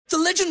The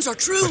legends are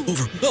true.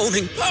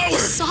 Overwhelming power!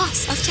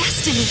 Sauce of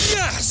destiny.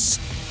 Yes!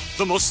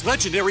 The most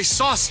legendary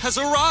sauce has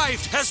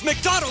arrived as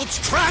McDonald's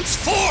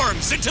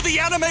transforms into the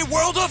anime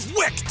world of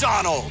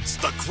WickDonald's.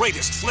 The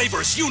greatest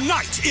flavors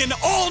unite in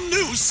all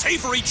new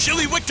savory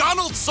chili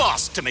McDonald's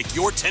sauce to make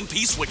your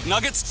 10-piece Wick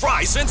Nuggets,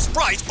 fries, and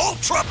Sprite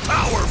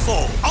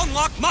ultra-powerful.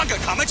 Unlock manga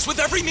comics with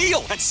every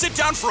meal and sit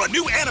down for a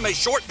new anime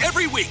short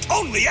every week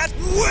only at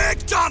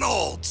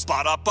WickDonald's.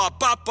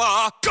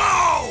 Ba-da-ba-ba-ba,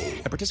 go!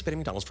 At participating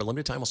McDonald's for a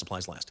limited time while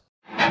supplies last.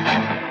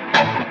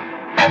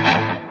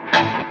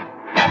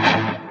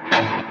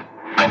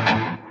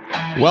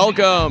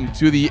 Welcome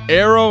to the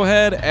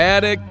Arrowhead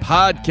Addict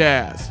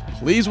Podcast.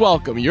 Please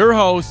welcome your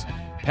hosts,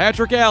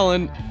 Patrick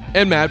Allen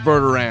and Matt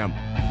Verderam.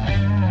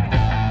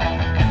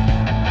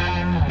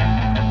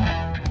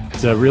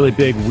 It's a really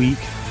big week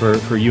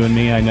for you and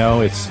me. I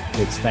know it's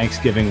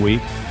Thanksgiving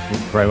week,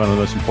 probably one of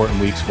the most important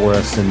weeks for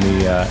us in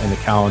the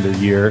calendar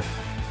year.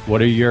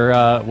 What are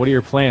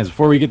your plans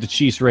before we get to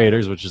Chiefs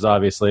Raiders, which is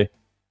obviously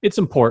it's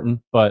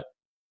important, but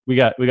we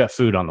got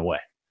food on the way.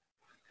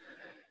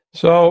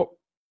 So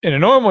in a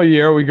normal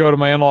year, we go to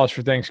my in-laws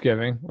for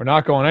Thanksgiving. We're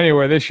not going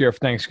anywhere this year for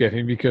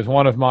Thanksgiving because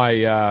one of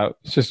my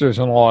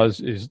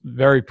sisters-in-laws is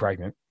very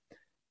pregnant,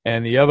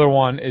 and the other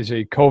one is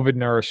a COVID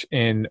nurse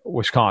in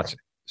Wisconsin.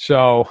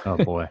 So, oh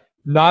boy,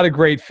 not a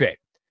great fit.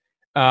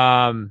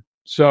 Your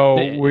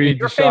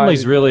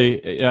family's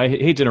really. I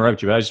hate to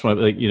interrupt you, but I just want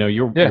to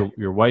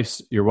your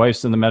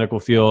wife's in the medical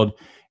field.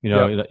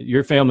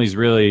 Your family's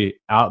really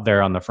out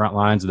there on the front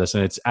lines of this,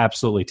 and it's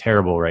absolutely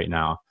terrible right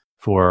now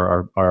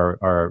for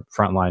our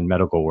frontline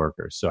medical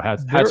workers. So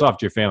hats off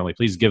to your family.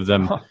 Please give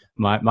them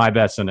my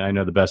best, and I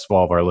know the best of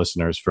all of our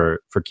listeners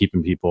for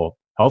keeping people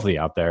healthy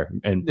out there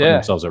and putting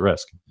themselves at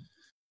risk.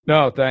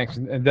 No, thanks,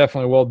 and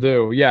definitely will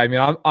do. Yeah, I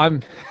mean,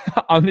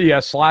 I'm the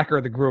slacker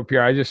of the group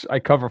here. I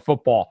cover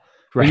football.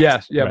 Right.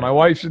 Yes, yeah. Right. My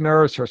wife's a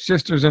nurse. Her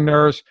sister's a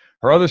nurse.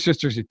 Her other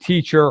sister's a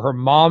teacher. Her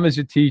mom is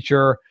a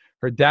teacher.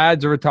 Her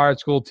dad's a retired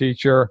school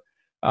teacher.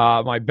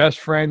 My best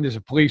friend is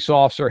a police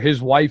officer.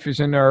 His wife is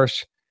a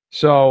nurse.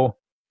 So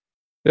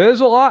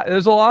there's a lot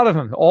of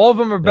them. All of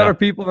them are better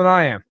people than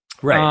I am.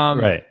 Right.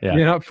 Right.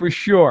 Yeah. For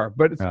sure.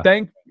 But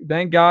thank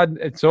God,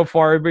 so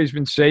far everybody's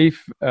been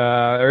safe.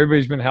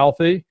 Everybody's been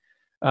healthy.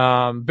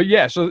 But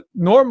yeah, so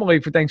normally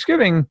for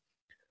Thanksgiving,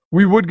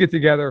 we would get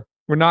together.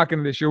 We're not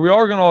going to this year. We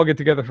are going to all get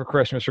together for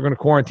Christmas. We're going to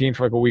quarantine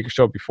for like a week or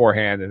so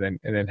beforehand and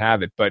then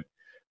have it. But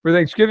for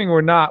Thanksgiving,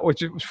 we're not,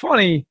 which it was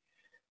funny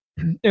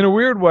in a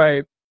weird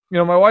way.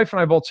 My wife and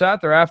I both sat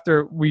there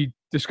after we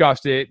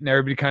discussed it, and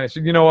everybody kind of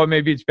said, you know what,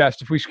 maybe it's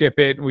best if we skip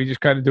it and we just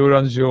kind of do it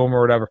on Zoom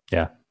or whatever.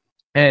 Yeah.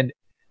 And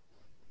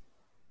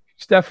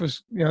Steph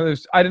was,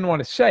 I didn't want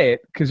to say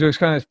it because there was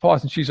kind of this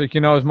pause, and she's like,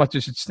 as much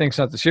as it stinks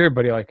not to see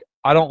everybody, like,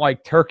 I don't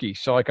like turkey.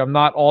 So, like, I'm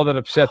not all that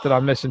upset that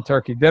I'm missing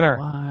turkey dinner.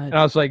 What? And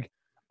I was like,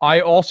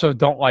 I also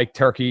don't like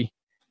turkey.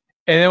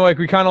 And then, like,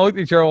 we kind of looked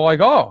at each other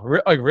like, oh,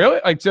 really?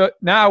 Like, so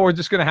now we're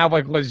just going to have,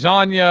 like,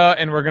 lasagna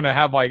and we're going to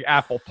have, like,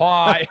 apple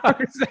pie.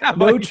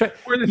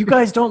 You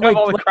guys don't like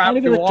not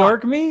even the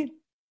dark meat?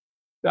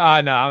 No,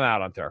 I'm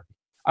out on turkey.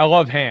 I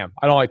love ham.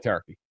 I don't like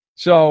turkey.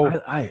 So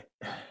it's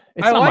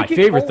not like my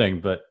favorite thing,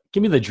 but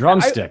give me the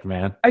drumstick,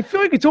 man. I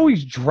feel like it's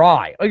always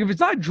dry. Like, if it's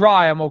not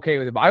dry, I'm okay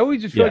with it. But I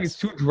always just feel like it's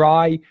too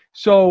dry.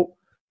 So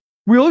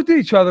we looked at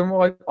each other and we're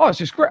like, oh, it's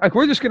just great. Like,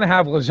 we're just going to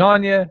have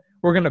lasagna.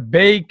 We're going to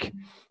bake.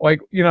 Like,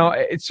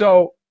 it's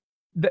so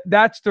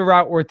that's the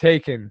route we're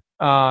taking.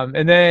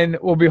 And then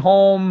we'll be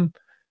home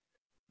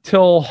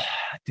till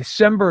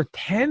December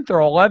 10th or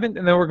 11th.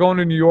 And then we're going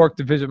to New York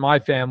to visit my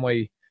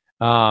family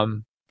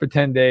for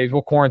 10 days.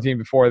 We'll quarantine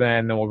before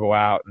then we'll go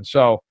out. And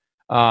so,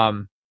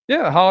 the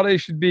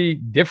holidays should be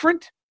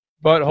different,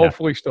 but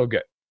hopefully still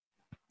good.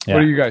 Yeah.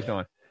 What are you guys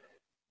doing?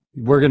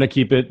 We're going to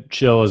keep it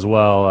chill as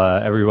well.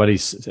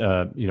 Everybody's,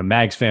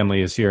 Mag's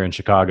family is here in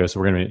Chicago. So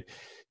we're going to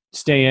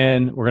stay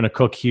in, we're going to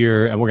cook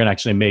here, and we're going to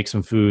actually make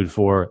some food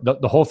for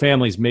the whole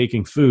family's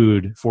making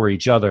food for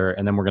each other.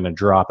 And then we're going to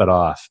drop it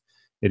off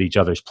at each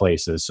other's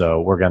places.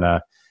 So we're going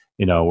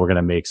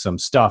to make some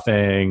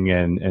stuffing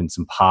and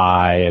some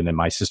pie. And then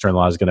my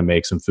sister-in-law is going to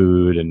make some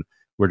food, and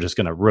we're just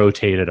going to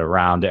rotate it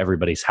around to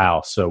everybody's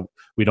house. So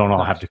we don't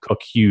all have to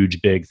cook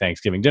huge, big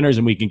Thanksgiving dinners,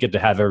 and we can get to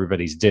have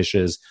everybody's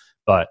dishes,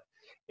 but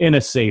in a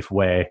safe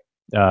way.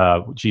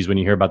 When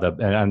you hear about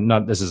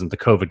this isn't the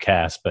COVID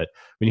cast, but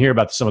when you hear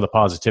about some of the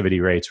positivity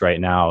rates right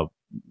now,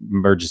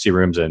 emergency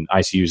rooms and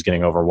ICUs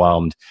getting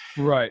overwhelmed,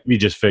 right? We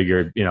just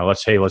figured,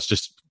 let's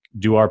just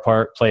do our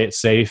part, play it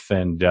safe,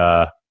 and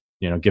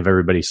give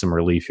everybody some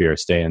relief here,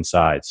 stay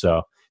inside.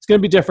 So it's going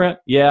to be different,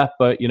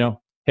 but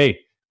hey,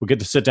 we'll get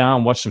to sit down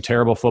and watch some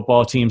terrible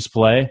football teams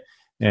play,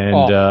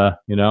 and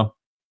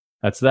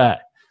that's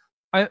that.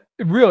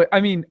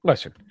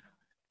 Listen,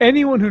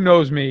 anyone who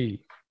knows me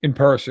in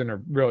person,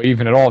 or really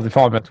even at all,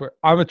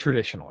 I'm a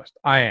traditionalist.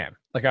 I am.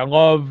 Like, I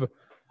love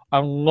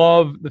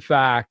the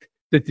fact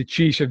that the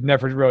Chiefs have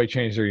never really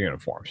changed their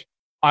uniforms.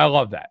 I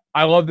love that.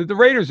 I love that the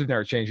Raiders have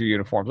never changed their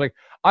uniforms. Like,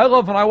 I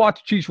love when I watch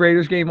the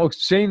Chiefs-Raiders game, it looks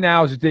the same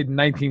now as it did in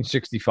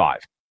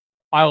 1965.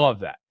 I love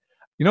that.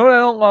 You know what I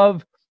don't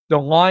love? The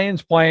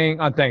Lions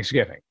playing on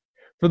Thanksgiving.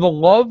 For the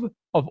love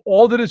of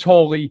all that is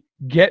holy,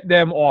 get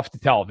them off the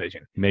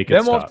television. Make it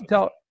them stop. Off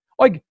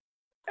the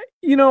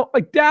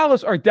like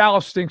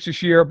Dallas stinks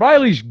this year, but I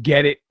at least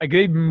get it. Like,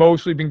 they've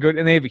mostly been good,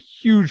 and they have a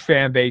huge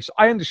fan base.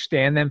 I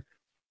understand them.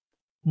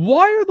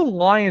 Why are the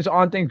Lions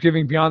on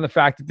Thanksgiving beyond the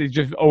fact that they've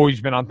just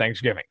always been on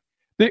Thanksgiving?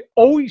 They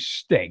always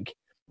stink.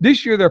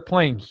 This year they're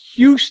playing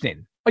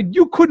Houston. Like,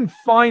 you couldn't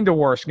find a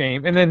worse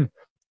game. And then,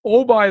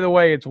 oh, by the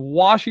way, it's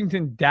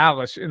Washington,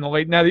 Dallas in the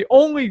late. Now, the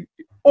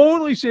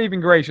only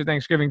saving grace of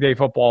Thanksgiving Day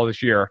football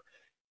this year,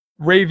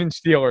 Ravens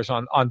Steelers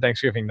on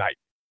Thanksgiving night.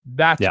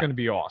 That's going to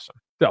be awesome.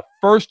 The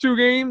first two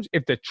games,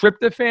 if the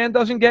tryptophan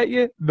doesn't get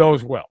you,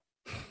 those will.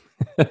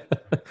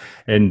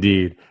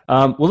 Indeed.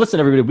 Well, listen,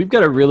 everybody, we've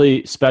got a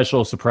really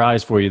special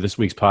surprise for you this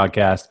week's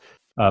podcast.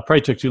 Probably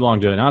took too long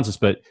to announce this,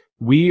 but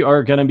we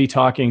are going to be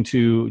talking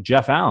to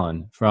Jeff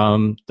Allen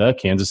from the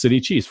Kansas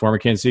City Chiefs, former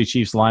Kansas City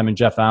Chiefs lineman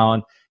Jeff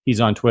Allen. He's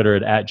on Twitter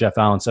at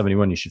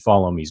JeffAllen71. You should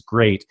follow him. He's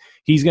great.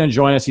 He's going to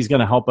join us. He's going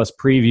to help us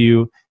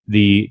preview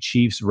the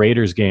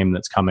Chiefs-Raiders game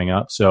that's coming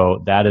up.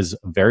 So that is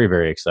a very,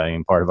 very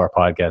exciting part of our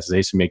podcast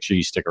today. So make sure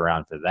you stick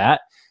around for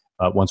that.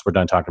 Once we're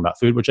done talking about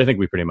food, which I think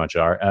we pretty much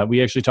are,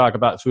 we actually talk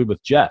about food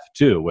with Jeff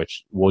too,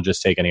 which we'll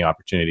just take any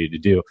opportunity to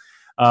do.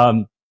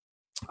 All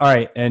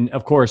right. And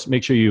of course,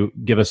 make sure you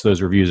give us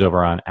those reviews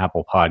over on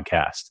Apple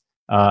Podcast.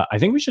 I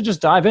think we should just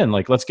dive in.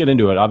 Let's get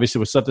into it. Obviously,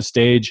 we'll set the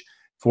stage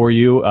for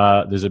you.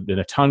 There's been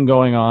a ton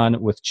going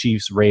on with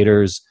Chiefs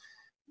Raiders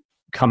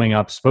coming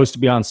up. Supposed to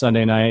be on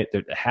Sunday night.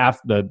 Half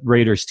the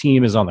Raiders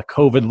team is on the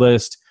COVID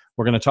list.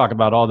 We're going to talk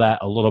about all that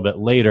a little bit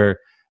later.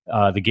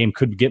 The game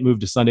could get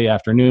moved to Sunday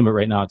afternoon, but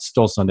right now it's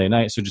still Sunday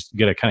night. So just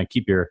got to kind of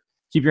keep your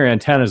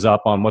antennas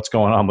up on what's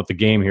going on with the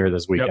game here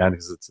this weekend,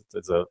 because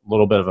it's a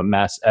little bit of a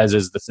mess, as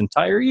is this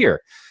entire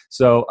year.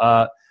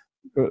 So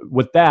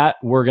with that,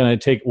 we'll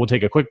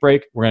take a quick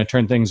break. We're going to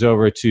turn things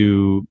over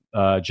to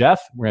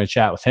Jeff. We're going to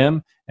chat with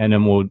him, and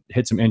then we'll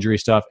hit some injury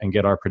stuff and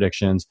get our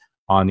predictions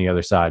on the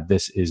other side.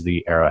 This is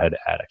the Arrowhead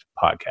Addict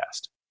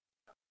podcast.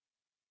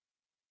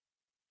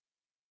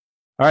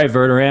 All right,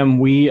 Verderam,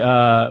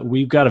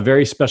 we've got a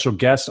very special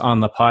guest on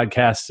the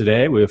podcast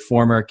today. We have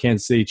former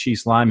Kansas City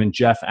Chiefs lineman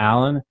Jeff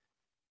Allen.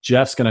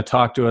 Jeff's going to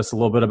talk to us a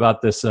little bit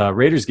about this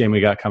Raiders game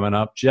we got coming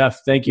up. Jeff,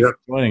 thank you for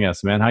joining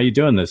us, man. How you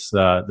doing this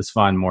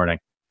fine morning?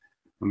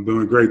 I'm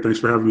doing great. Thanks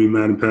for having me,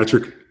 Matt and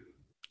Patrick.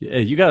 Yeah,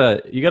 you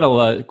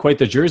got quite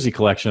the jersey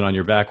collection on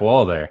your back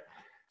wall there.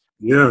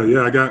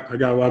 Yeah. I got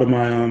a lot of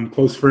my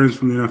close friends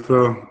from the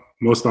NFL,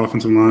 most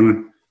offensive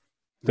linemen.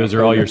 Those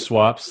are all your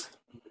swaps?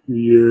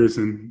 Years,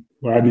 and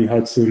Rodney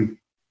Hudson,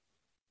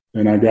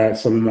 and I got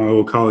some of my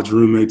old college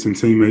roommates and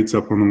teammates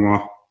up on the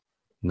wall.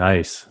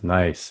 Nice.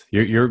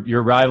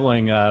 You're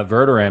rivaling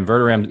Verderam.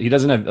 Verderam, he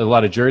doesn't have a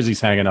lot of jerseys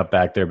hanging up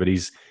back there, but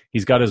he's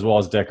got his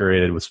walls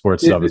decorated with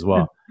sports stuff as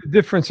well. The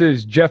difference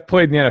is Jeff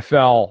played in the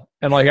NFL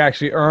and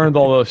actually earned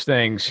all those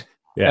things,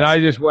 and I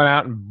just went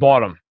out and bought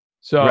them.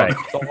 So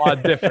It's a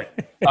lot different.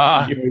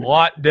 A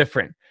lot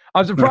different.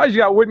 I'm surprised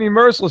you got Whitney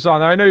Merciless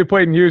on there. I know you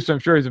played in Houston. I'm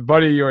sure he's a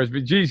buddy of yours,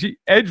 but geez,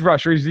 edge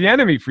rusher, he's the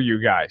enemy for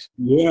you guys.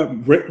 Yeah,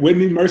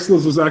 Whitney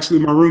Merciless was actually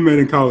my roommate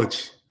in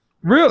college.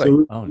 Really?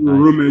 So we were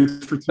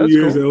roommates for 2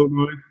 years at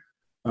Illinois.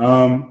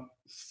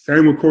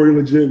 Same with Corey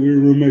Legit. We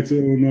were roommates at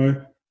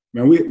Illinois.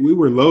 Man, we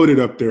were loaded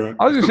up there.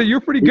 I was going to say, you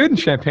were pretty good in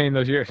Champaign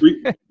those years.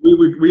 We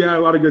had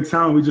a lot of good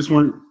talent. We just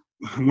weren't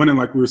winning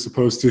like we were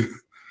supposed to.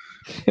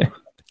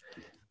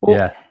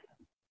 Yeah.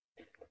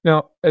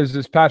 Now,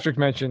 as Patrick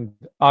mentioned,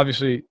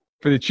 obviously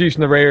for the Chiefs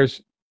and the Raiders,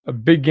 a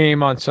big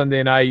game on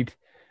Sunday night.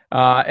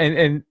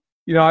 And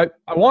I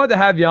wanted to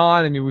have you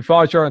on. I mean, we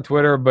follow each other on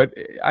Twitter, but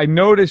I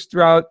noticed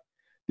throughout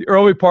the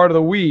early part of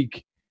the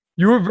week,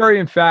 you were very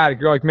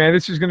emphatic. You're like, man,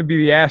 this is going to be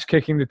the ass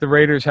kicking that the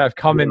Raiders have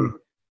coming. Yeah.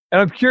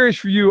 And I'm curious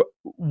for you,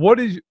 what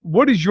is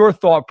your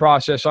thought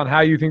process on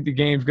how you think the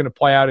game's going to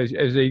play out as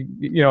they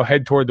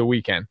head toward the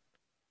weekend?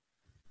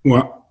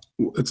 Well,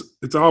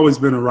 it's always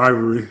been a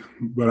rivalry,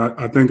 but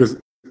I think it's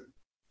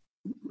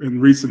in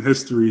recent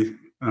history,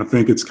 I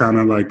think it's kind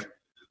of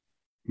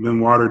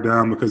been watered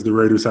down because the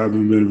Raiders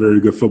haven't been a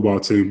very good football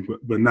team.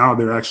 But now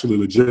they're actually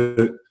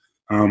legit.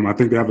 I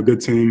think they have a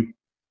good team.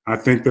 I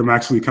think them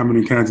actually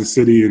coming to Kansas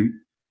City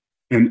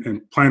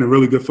and playing a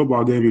really good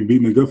football game and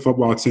beating a good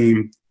football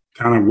team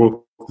kind of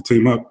woke the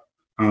team up.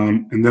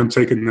 And them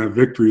taking that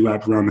victory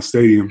lap around the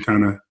stadium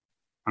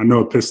I know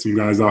it pissed some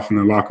guys off in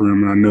the locker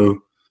room, and I know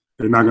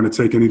they're not going to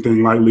take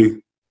anything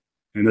lightly,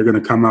 and they're going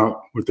to come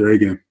out with their A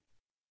game.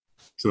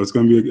 So it's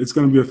going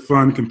to be a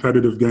fun,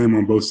 competitive game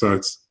on both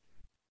sides.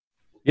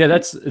 Yeah,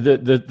 that's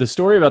the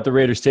story about the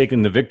Raiders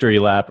taking the victory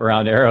lap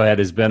around Arrowhead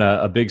has been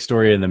a big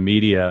story in the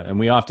media, and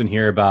we often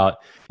hear about,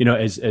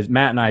 as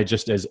Matt and I,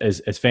 just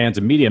as fans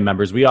and media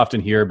members, we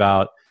often hear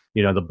about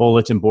the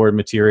bulletin board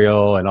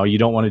material and you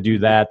don't want to do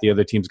that. The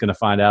other team's going to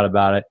find out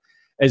about it.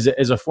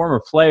 As a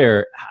former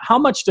player, how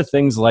much do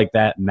things like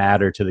that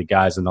matter to the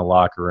guys in the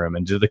locker room,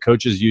 and do the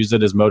coaches use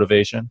it as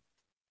motivation?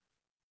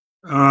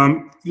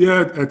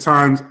 Yeah, at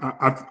times.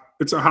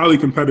 It's a highly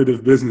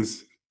competitive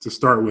business to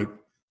start with.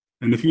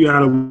 And if you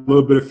add a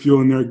little bit of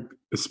fuel in there,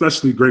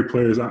 especially great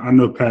players, I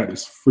know Pat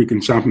is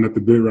freaking chomping at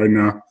the bit right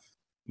now.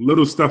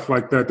 Little stuff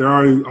like that,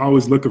 they're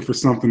always looking for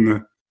something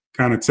to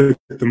kind of take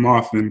them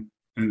off, and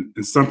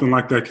something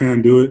like that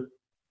can do it.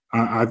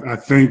 I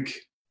think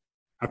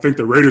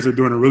the Raiders are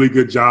doing a really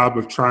good job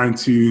of trying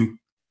to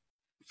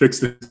fix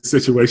the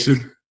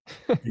situation.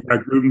 You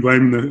got Gruden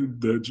blaming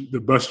the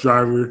bus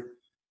driver.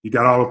 You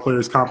got all the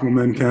players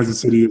complimenting Kansas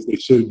City as they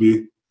should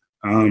be.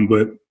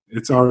 But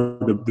it's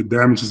already the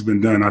damage has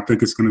been done. I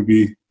think it's going to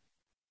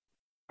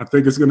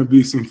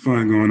be some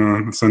fun going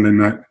on Sunday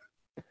night.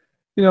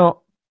 You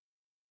know,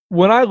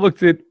 when I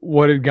looked at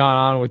what had gone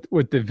on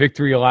with the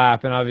victory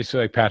lap, and obviously,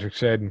 like Patrick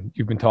said, and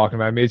you've been talking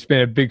about, it's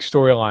been a big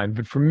storyline.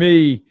 But for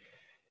me,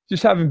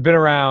 just having been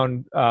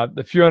around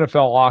the few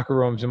NFL locker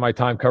rooms in my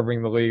time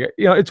covering the league,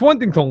 it's one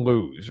thing to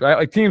lose, right?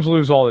 Like teams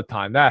lose all the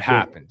time. That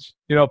happens.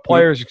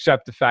 Players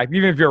accept the fact,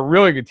 even if you're a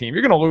really good team,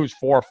 you're going to lose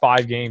 4 or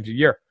 5 games a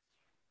year.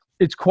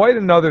 It's quite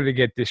another to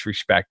get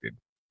disrespected.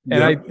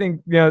 And I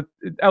think,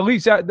 at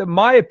least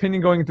my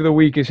opinion going into the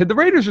week is, had the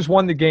Raiders just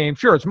won the game,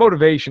 sure, it's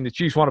motivation. The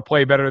Chiefs want to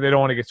play better. They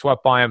don't want to get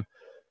swept by them.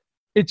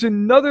 It's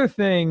another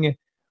thing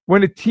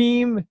when a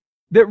team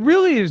that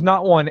really has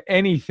not won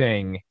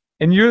anything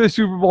and you're the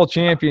Super Bowl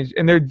champions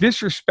and they're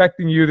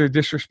disrespecting you, they're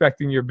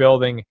disrespecting your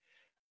building.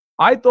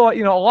 I thought,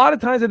 a lot of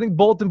times I think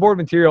bulletin board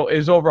material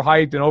is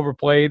overhyped and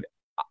overplayed.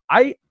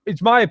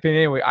 It's my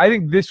opinion anyway. I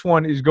think this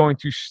one is going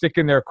to stick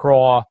in their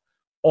craw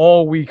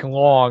all week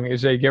long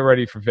as they get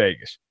ready for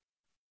Vegas.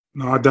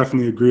 No, I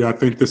definitely agree. I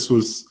think it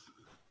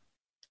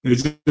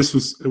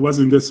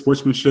wasn't good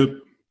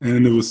sportsmanship,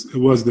 and it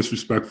was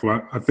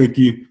disrespectful. I think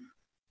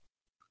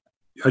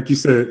like you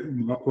said,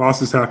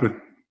 losses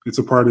happen. It's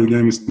a part of the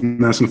game. It's the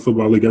National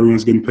Football League.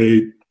 Everyone's getting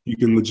paid. You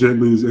can legit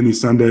lose any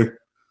Sunday,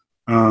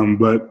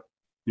 but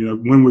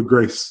win with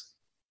grace,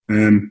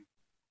 and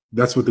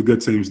that's what the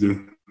good teams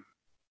do.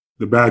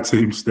 The bad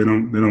teams, they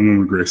don't win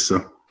with grace.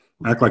 So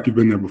act like you've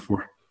been there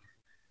before.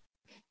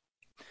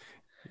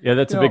 Yeah,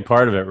 that's a big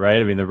part of it, right?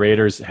 I mean, the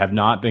Raiders have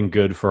not been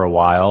good for a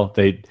while.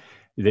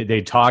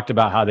 They talked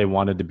about how they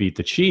wanted to beat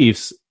the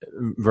Chiefs,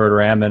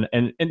 Verderame,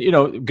 and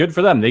good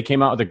for them. They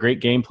came out with a great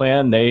game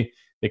plan. They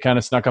kind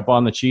of snuck up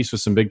on the Chiefs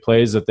with some big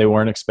plays that they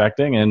weren't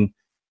expecting, and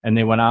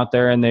they went out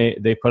there and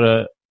they put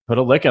a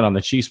licking on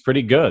the Chiefs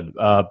pretty good.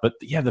 But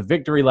yeah, the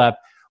victory lap.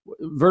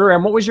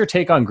 Verderame, what was your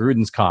take on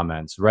Gruden's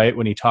comments, right?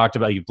 When he talked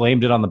about, you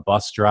blamed it on the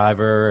bus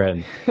driver,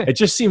 and it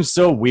just seems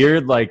so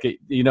weird, like that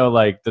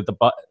the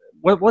bus.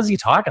 What was he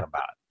talking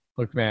about?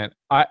 Look, man,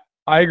 I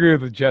agree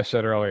with what Jeff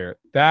said earlier.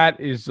 That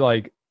is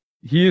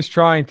he is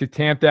trying to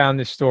tamp down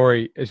this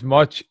story as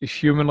much as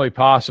humanly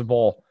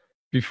possible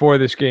before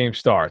this game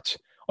starts.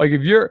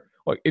 If you're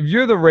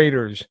the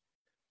Raiders,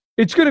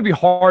 it's going to be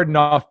hard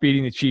enough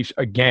beating the Chiefs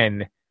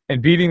again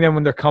and beating them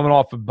when they're coming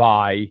off a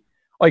bye.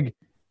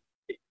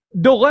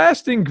 The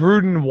last thing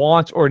Gruden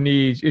wants or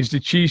needs is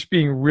the Chiefs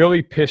being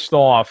really pissed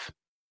off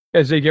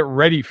as they get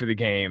ready for the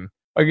game.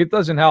 It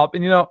doesn't help.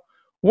 And,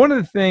 one of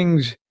the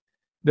things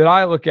that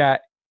I look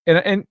at,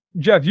 and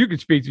Jeff, you could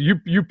speak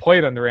to, you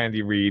played under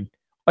Andy Reid.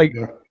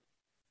 Andy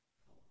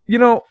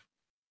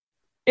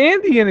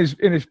in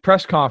his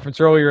press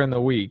conference earlier in the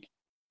week,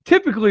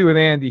 typically with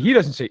Andy, he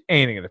doesn't say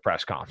anything in the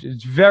press conference.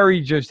 It's very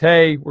just,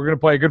 hey, we're going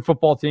to play a good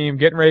football team,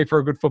 getting ready for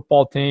a good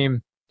football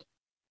team.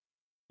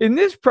 In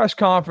this press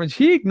conference,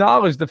 he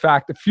acknowledged the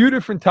fact a few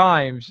different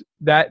times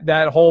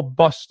that whole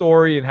bus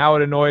story and how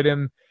it annoyed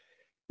him.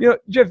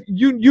 Jeff,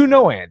 you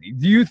know Andy.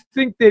 Do you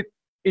think that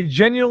it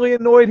genuinely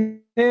annoyed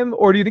him,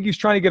 or do you think he's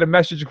trying to get a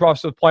message across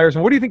to the players?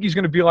 And what do you think he's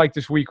going to be like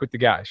this week with the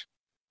guys?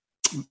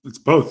 It's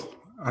both.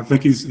 I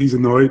think he's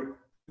annoyed,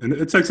 and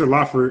it takes a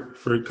lot for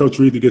Coach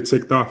Reid to get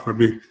ticked off.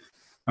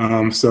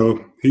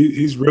 So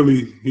he's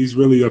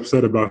really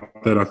upset about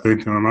that. I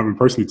think I haven't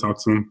personally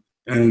talked to him,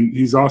 and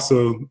he's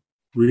also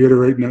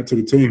reiterating that to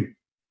the team.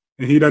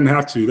 And he doesn't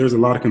have to. There's a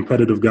lot of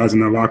competitive guys in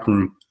that locker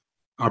room.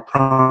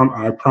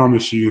 I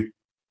promise you,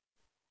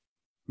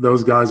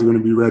 those guys are going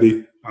to be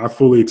ready. I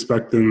fully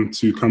expect them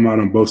to come out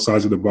on both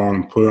sides of the ball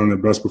and put on their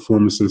best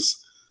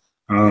performances.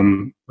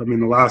 The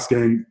last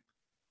game,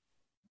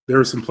 there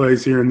were some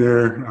plays here and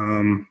there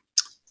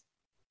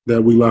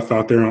that we left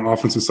out there on the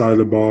offensive side of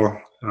the ball.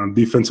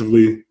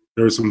 Defensively,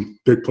 there were some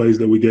big plays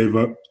that we gave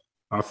up.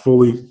 I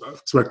fully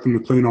expect them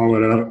to clean all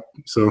of that up.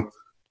 So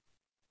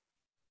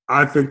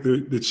I think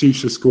the Chiefs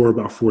should score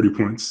about 40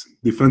 points.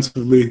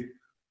 Defensively,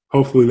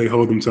 hopefully they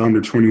hold them to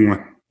under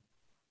 21.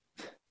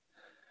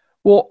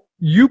 Well,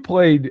 you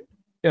played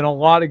in a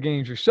lot of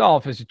games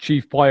yourself as a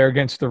Chief player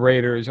against the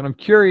Raiders, and I'm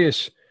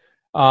curious,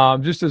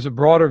 just as a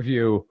broader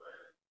view,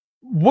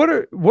 what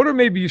are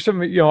maybe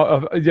some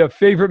a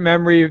favorite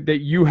memory that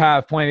you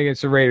have playing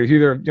against the Raiders?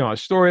 Either a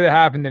story that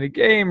happened in a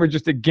game, or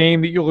just a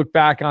game that you look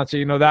back on and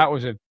say, that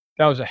was a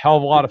hell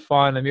of a lot of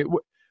fun.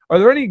 Are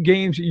there any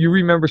games that you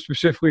remember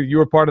specifically that you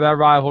were part of that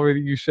rivalry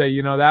that you say,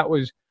 that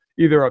was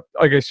either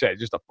like I said,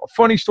 just a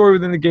funny story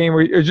within the game,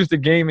 or just a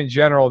game in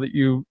general that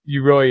you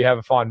really have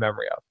a fond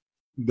memory of?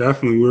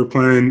 Definitely. We were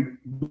playing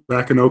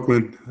back in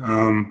Oakland.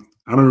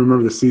 I don't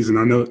remember the season.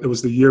 I know it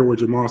was the year where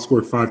Jamal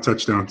scored 5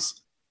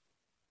 touchdowns.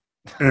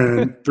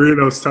 And 3 of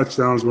those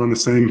touchdowns were on the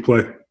same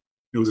play.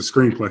 It was a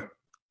screenplay.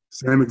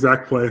 Same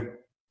exact play.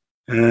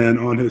 And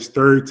on his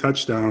 3rd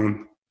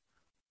touchdown,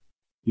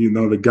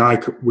 the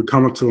guy would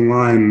come up to the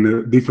line,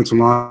 the defensive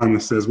line,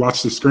 and says,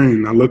 "Watch the screen."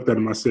 And I looked at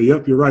him. I said,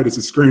 "Yep, you're right. It's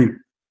a screen."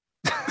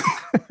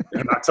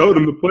 And I told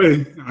him to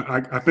play.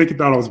 I think he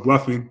thought I was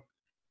bluffing.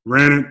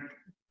 Ran it,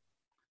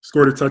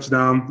 scored a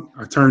touchdown.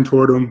 I turned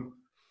toward him.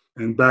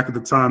 And back at the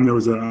time, there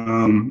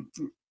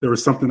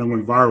was something that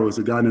went viral. It was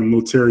a guy named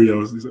Lil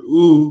Terrios. He said,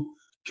 "Ooh,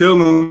 kill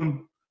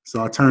him."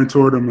 So I turned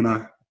toward him,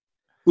 and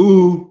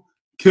 "Ooh,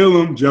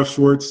 kill him." Jeff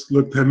Schwartz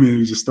looked at me, and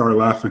he just started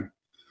laughing.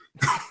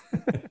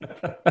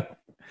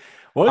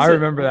 I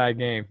remember that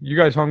game. You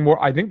guys hung more.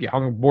 I think you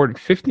hung more than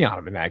 50 on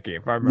him in that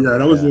game. If I remember.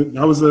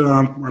 Yeah,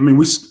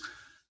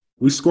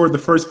 we scored the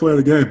first play of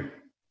the game,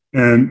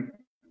 and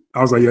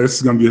I was like, "Yeah, this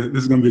is gonna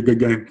be a good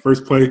game."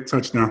 First play,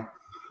 touchdown.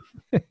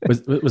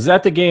 Was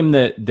that the game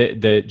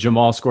that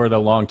Jamal scored a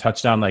long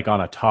touchdown, like on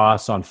a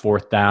toss on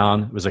 4th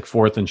down? It was like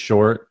 4th and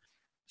short.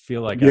 I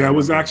feel like it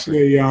was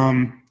actually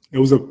it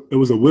was a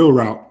wheel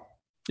route.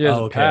 Yeah,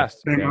 it was a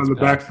pass. Came out of the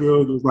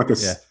backfield. It was like a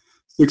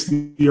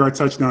 60-yard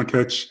touchdown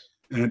catch.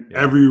 And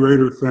every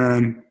Raider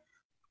fan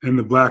in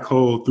the black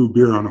hole threw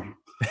beer on him.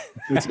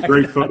 It's a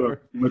great photo.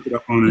 Look it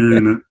up on the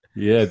internet.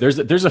 Yeah,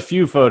 there's a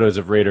few photos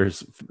of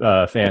Raiders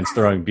fans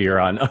throwing beer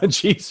on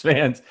Chiefs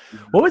fans.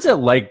 What was it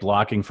like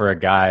blocking for a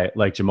guy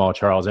like Jamal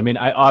Charles? I mean,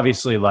 I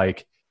obviously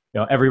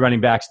every running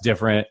back's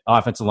different.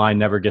 Offensive line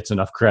never gets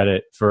enough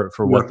credit for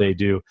what they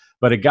do.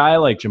 But a guy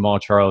like Jamal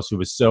Charles, who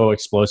was so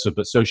explosive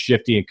but so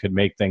shifty and could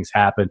make things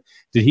happen,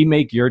 did he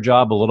make your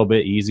job a little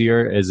bit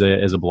easier as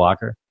a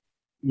blocker?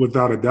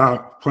 Without a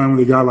doubt, playing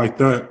with a guy like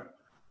that,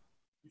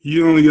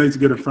 you only need to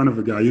get in front of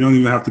a guy. You don't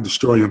even have to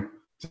destroy him.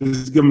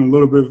 Just give him a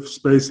little bit of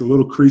space, a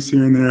little crease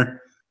here and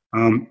there.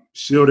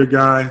 Shield a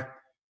guy,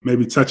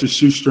 maybe touch his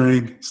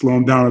shoestring, slow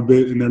him down a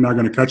bit, and they're not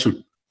going to catch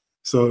him.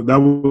 So that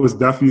was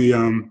definitely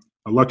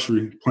a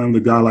luxury, playing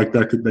with a guy like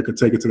that that could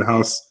take it to the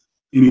house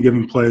any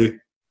given play.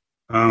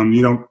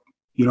 You don't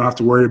have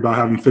to worry about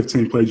having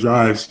 15-play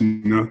drives.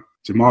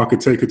 Jamal could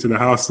take it to the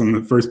house on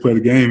the first play of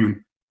the game,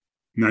 and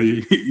now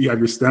you have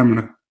your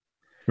stamina.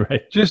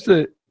 Right. Just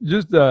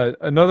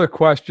another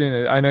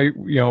question. I know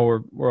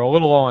we're a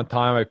little low on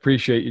time. I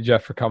appreciate you,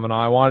 Jeff, for coming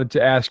on. I wanted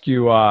to ask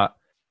you.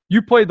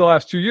 You played the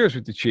last 2 years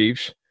with the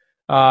Chiefs.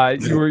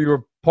 You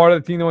were part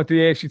of the team that went to the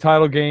AFC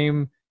title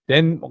game.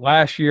 Then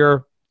last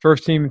year,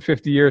 first team in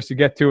 50 years to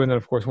get to, and then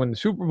of course win the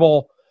Super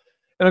Bowl.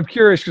 And I'm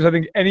curious because I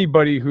think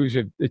anybody who's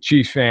a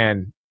Chiefs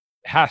fan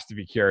has to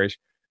be curious.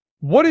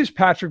 What is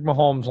Patrick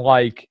Mahomes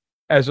like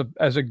as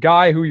a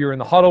guy who you're in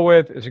the huddle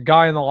with, as a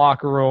guy in the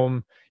locker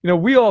room?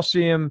 We all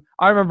see him.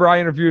 I remember I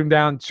interviewed him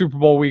down Super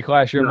Bowl week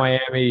last year in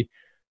Miami.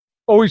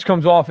 Always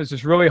comes off as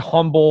this really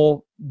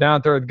humble,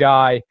 down-to-earth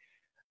guy.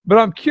 But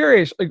I'm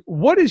curious,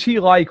 what is he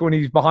like when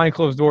he's behind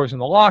closed doors in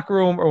the locker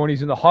room or when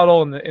he's in the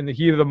huddle in the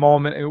heat of the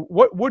moment? And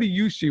what do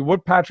you see?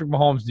 What Patrick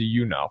Mahomes do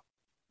you know?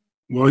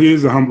 Well, he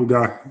is a humble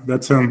guy.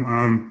 That's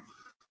him.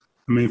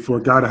 For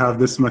a guy to have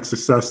this much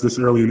success this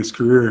early in his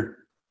career,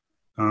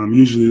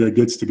 usually that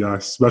gets to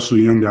guys,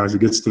 especially young guys.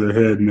 It gets to their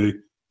head,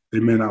 and they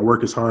may not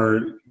work as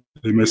hard.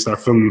 They may start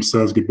feeling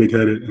themselves, get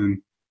big-headed,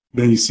 and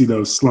then you see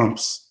those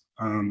slumps.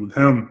 With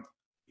him,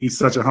 he's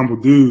such a humble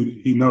dude.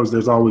 He knows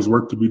there's always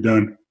work to be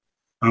done.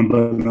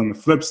 But on the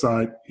flip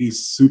side,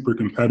 he's super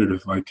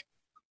competitive. Like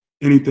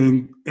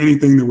anything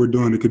that we're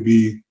doing, it could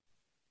be,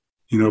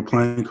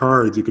 playing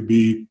cards. It could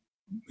be,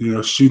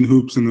 shooting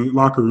hoops in the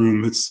locker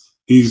room.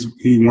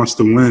 He wants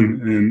to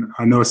win, and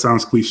I know it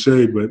sounds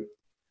cliche, but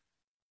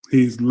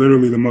he's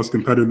literally the most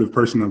competitive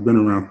person I've been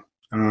around.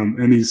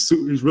 And he's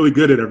really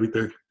good at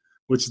everything,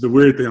 which is the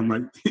weird thing. I'm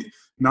like,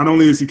 not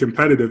only is he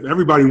competitive,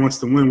 everybody wants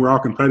to win. We're all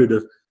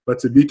competitive, but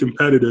to be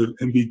competitive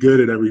and be good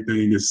at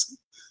everything is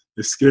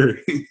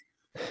scary.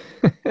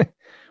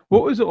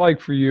 What was it like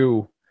for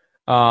you?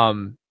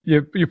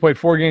 You played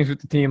 4 games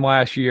with the team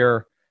last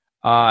year,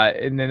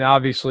 and then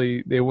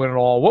obviously they win it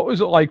all. What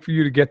was it like for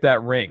you to get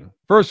that ring?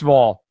 First of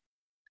all,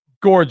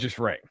 gorgeous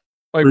ring.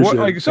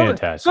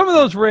 Some of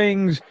those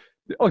rings,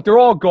 they're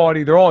all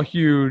gaudy, they're all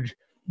huge,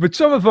 but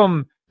some of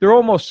them they're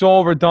almost so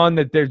overdone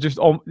that they're just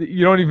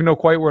you don't even know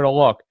quite where to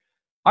look.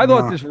 I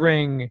thought this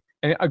ring,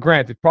 and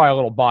granted, probably a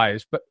little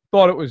biased, but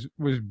thought it was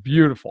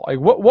beautiful.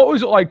 What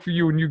was it like for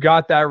you when you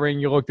got that ring?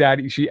 You looked at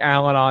it, you see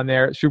Allen on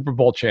there, Super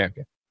Bowl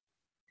champion.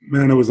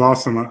 Man, it was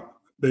awesome.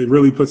 They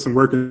really put some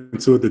work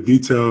into it. The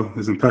detail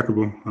is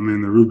impeccable. The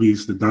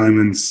rubies, the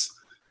diamonds,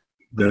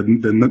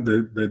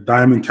 the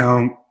diamond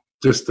count,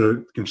 just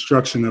the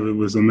construction of it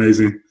was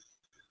amazing.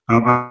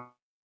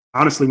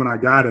 Honestly, when I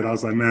got it, I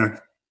was like, man,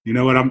 you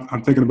know what?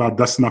 I'm thinking about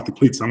dusting off the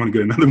cleats. I want to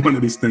get another one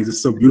of these things.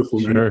 It's so beautiful,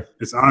 man. Sure.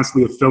 It's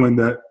honestly a feeling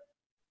that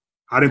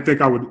I didn't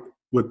think I would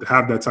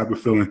have that type of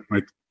feeling.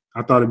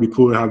 I thought it'd be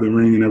cool to have the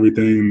ring and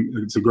everything.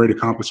 It's a great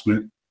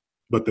accomplishment,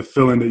 but the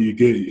feeling that you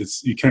get,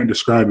 you can't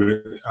describe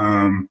it.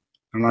 And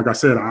like I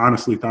said, I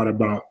honestly thought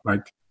about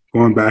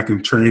going back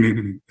and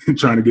training and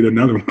trying to get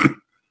another one.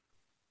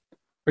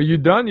 Are you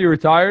done? You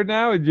retired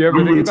now? Did you ever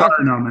I'm think retired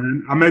now,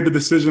 man. I made the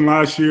decision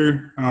last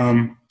year.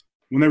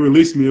 When they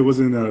released me, it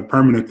wasn't a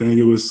permanent thing.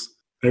 It was,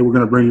 hey, we're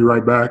going to bring you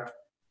right back.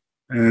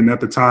 And at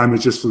the time, it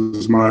just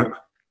was my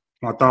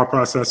thought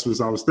process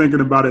was I was thinking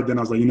about it. Then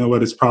I was like, you know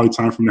what? It's probably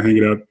time for me to hang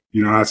it up.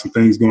 You know, I had some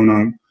things going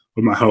on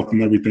with my health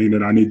and everything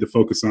that I need to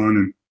focus on.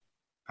 And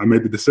I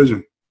made the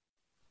decision.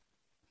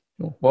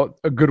 Well,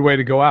 a good way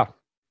to go out.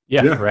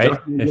 Yeah, right.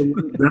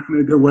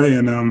 Definitely a good way.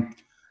 And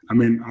I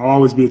mean, I'll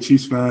always be a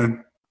Chiefs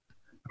fan,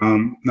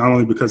 not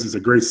only because it's a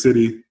great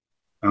city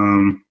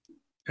and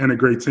a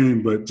great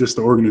team, but just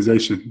the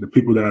organization, the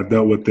people that I've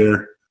dealt with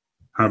there.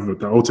 Have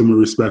the ultimate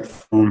respect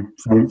from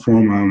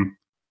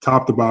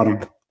top to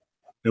bottom.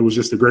 It was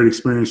just a great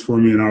experience for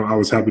me, and I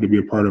was happy to be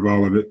a part of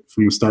all of it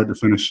from the start to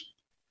finish.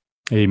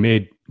 He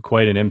made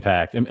quite an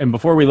impact. And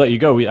before we let you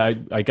go,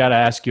 I got to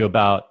ask you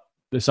about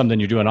something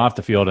you're doing off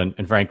the field.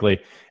 And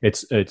frankly,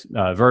 it's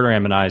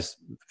Verderam and I's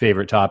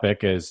favorite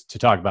topic is to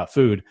talk about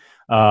food.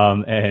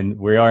 And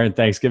we are in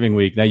Thanksgiving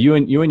week now. You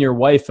and your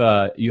wife,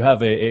 you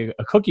have a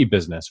cookie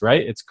business,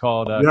 right? It's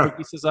called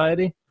Cookie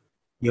Society.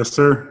 Yes,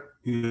 sir.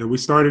 Yeah, we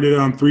started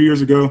it 3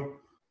 years ago.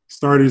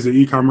 Started as an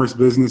e-commerce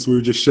business. We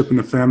were just shipping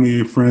to family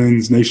and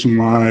friends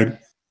nationwide.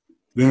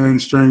 Then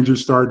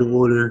strangers started to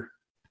order,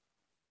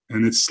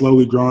 and it's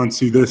slowly grown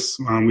to this.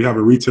 We have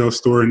a retail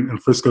store in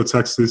Frisco,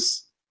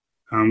 Texas.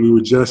 We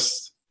were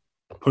just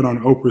put on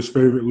Oprah's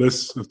favorite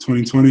list of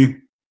 2020,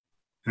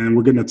 and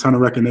we're getting a ton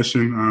of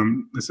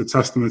recognition. It's a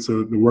testament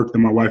to the work that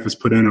my wife has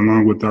put in,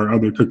 along with our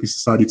other Cookie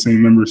Society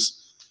team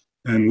members.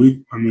 And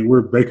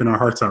we're baking our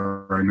hearts out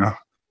right now.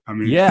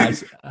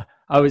 Yes.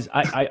 I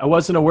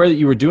wasn't aware that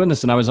you were doing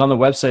this, and I was on the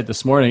website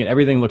this morning, and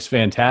everything looks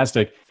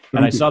fantastic.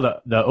 And I saw the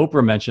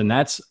Oprah mention.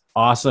 That's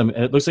awesome.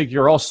 And it looks like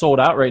you're all sold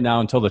out right now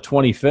until the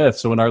 25th.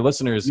 So when our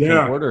listeners can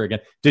order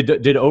again, did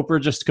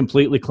Oprah just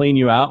completely clean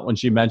you out when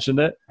she mentioned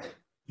it?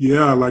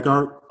 Yeah, like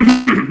our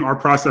our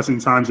processing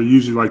times are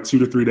usually like 2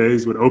 to 3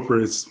 days. With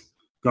Oprah, it's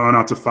gone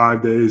out to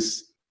 5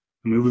 days.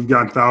 I mean, we've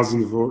gotten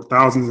thousands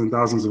and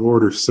thousands of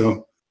orders.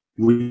 So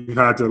we've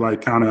had to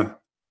like kind of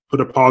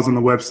put a pause on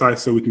the website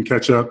so we can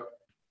catch up,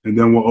 and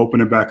then we'll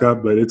open it back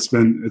up. But it's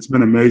been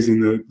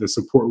amazing the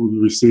support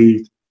we've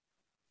received,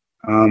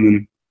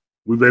 and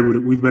we've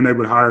been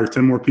able to hire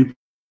 10 more people,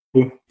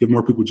 give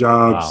more people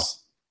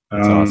jobs. Wow.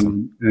 That's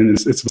awesome. And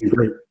it's been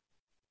great.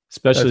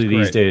 Especially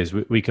these days,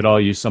 we could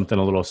all use something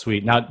a little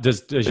sweet. Now,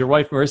 does your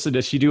wife Marissa,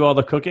 does she do all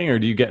the cooking, or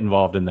do you get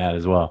involved in that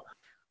as well?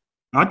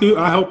 I do.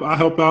 I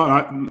help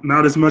out.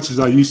 Not as much as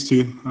I used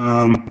to,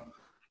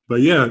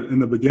 but yeah, in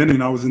the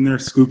beginning, I was in there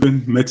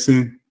scooping,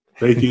 mixing,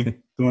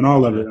 baking, doing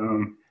all of it.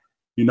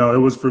 It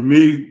was for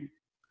me,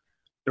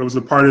 it was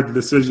a part of the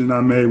decision I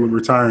made with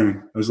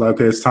retiring. It was like,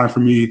 okay, it's time for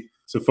me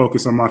to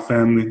focus on my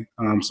family,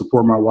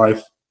 support my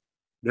wife.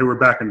 They were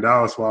back in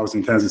Dallas while I was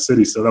in Kansas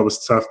City, so that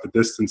was tough, the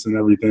distance and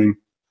everything.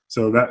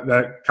 So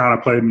that kind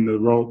of played in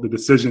the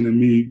decision in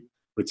me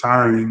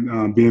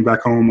retiring, being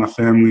back home with my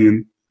family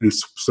and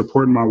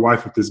supporting my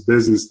wife with this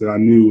business that I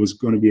knew was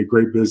going to be a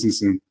great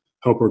business and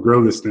help her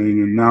grow this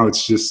thing. And now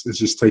it's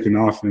just taken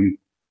off and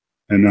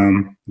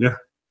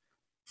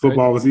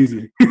football was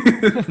easy.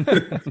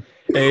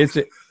 Hey,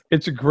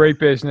 it's a great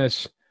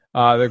business.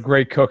 They're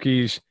great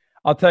cookies.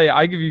 I'll tell you,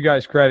 I give you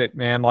guys credit,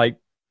 man. Like,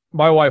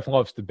 my wife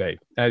loves to bake.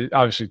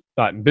 Obviously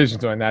not in business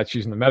doing that.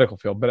 She's in the medical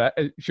field, but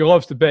she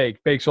loves to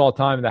bake, bakes all the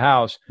time in the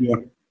house. Yeah.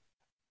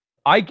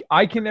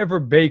 I can never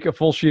bake a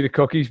full sheet of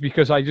cookies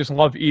because I just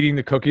love eating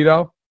the cookie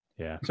dough.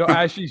 Yeah. So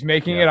as she's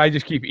making it, I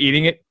just keep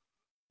eating it.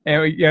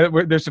 And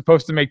they're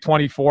supposed to make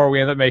 24.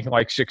 We end up making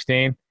like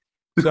 16.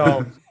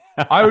 So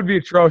I would be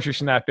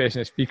atrocious in that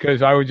business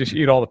because I would just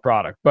eat all the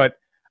product. But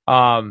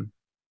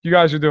you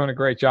guys are doing a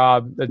great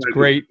job. That's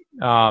great.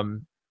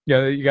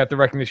 You got the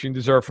recognition you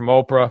deserve from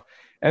Oprah.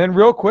 And then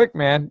real quick,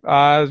 man,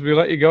 as we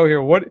let you go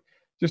here,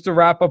 just to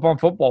wrap up on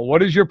football,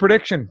 what is your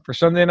prediction for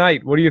Sunday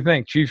night? What do you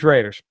think? Chiefs,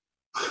 Raiders?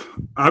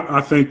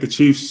 I think the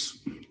Chiefs,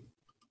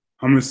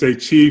 I'm going to say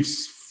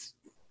Chiefs.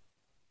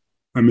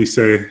 I'm going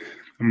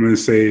to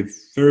say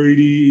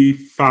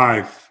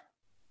 35.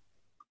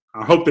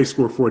 I hope they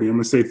score 40. I'm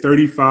going to say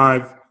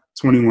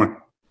 35-21.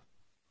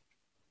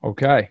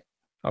 Okay.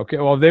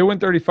 Well, if they win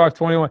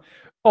 35-21.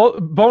 Oh,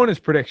 bonus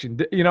prediction.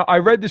 I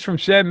read this from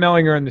Sam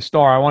Mellinger in the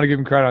Star. I want to give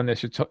him credit on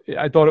this.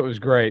 I thought it was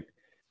great.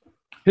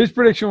 His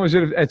prediction was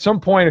that at some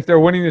point, if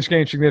they're winning this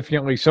game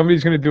significantly,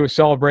 somebody's going to do a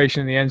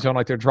celebration in the end zone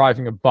like they're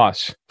driving a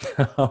bus.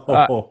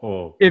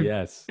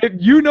 Yes. If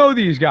you know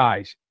these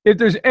guys, if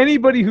there's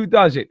anybody who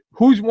does it,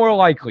 who's more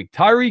likely,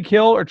 Tyreek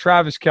Hill or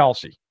Travis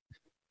Kelce?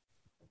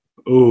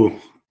 Oh,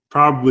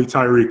 probably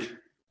Tyreek.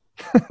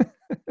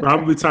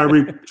 Probably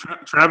Tyreek.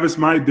 Travis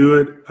might do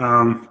it.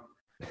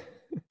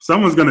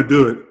 Someone's going to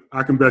do it.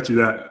 I can bet you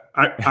that.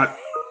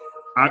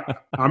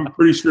 I'm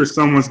pretty sure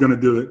someone's going to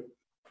do it.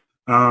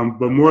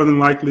 But more than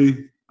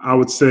likely, I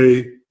would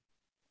say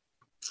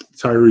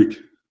Tyreek.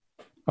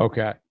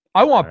 Okay.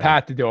 I want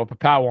Pat to do it, but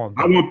Pat won't.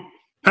 I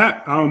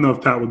don't know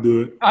if Pat will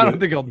do it. I don't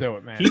think he'll do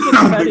it, man. I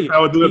don't think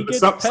Pat will do it,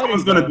 but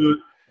someone's going to do it.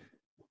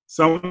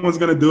 Someone's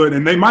going to do it,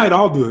 and they might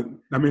all do it.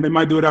 I mean, they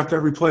might do it after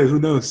every play. Who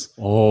knows?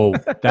 Oh,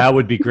 that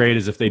would be great,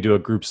 as if they do a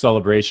group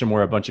celebration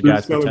where a bunch of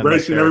guys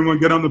celebration, like everyone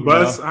get on the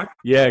bus.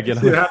 Get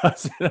on the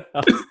bus.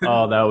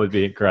 Oh, that would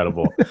be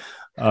incredible.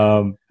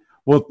 Well,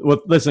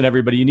 listen,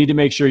 everybody, you need to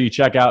make sure you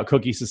check out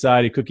Cookie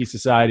Society,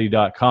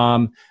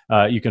 cookiesociety.com.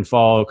 You can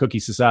follow Cookie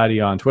Society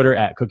on Twitter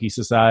at Cookie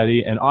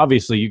Society. And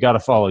obviously, you got to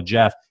follow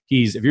Jeff.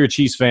 If you're a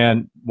Chiefs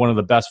fan, one of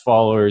the best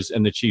followers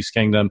in the Chiefs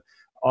kingdom.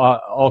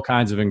 All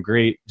kinds of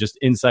great just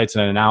insights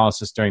and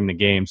analysis during the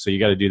game. So you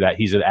got to do that.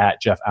 He's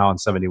at Jeff Allen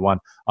 71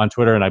 on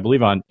Twitter, and I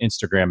believe on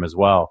Instagram as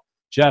well.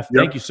 Jeff,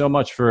 Thank you so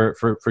much for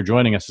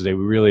joining us today.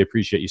 We really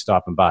appreciate you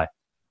stopping by.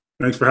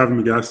 Thanks for having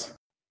me, guys.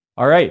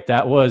 All right.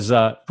 That was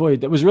that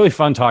was really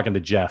fun talking to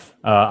Jeff.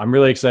 I'm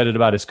really excited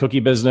about his cookie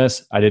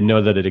business. I didn't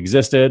know that it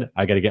existed.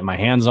 I got to get my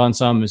hands on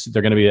some.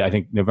 They're going to be, I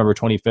think, November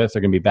 25th.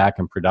 They're going to be back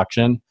in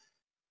production.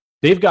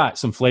 They've got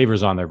some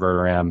flavors on their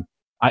Verderam.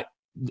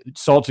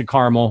 Salted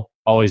caramel.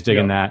 Always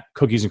digging that.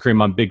 Cookies and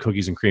cream. I'm a big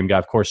cookies and cream guy.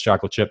 Of course,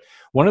 chocolate chip.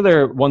 One of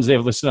their ones they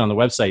have listed on the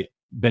website,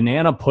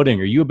 banana pudding.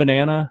 Are you a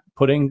banana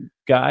pudding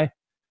guy?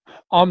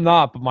 I'm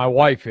not, but my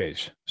wife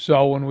is.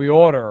 So when we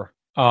order,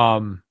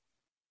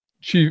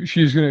 she's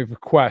going to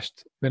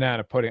request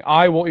banana pudding.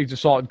 I will eat the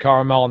salted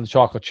caramel and the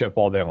chocolate chip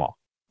all day long.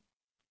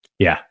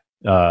 Yeah.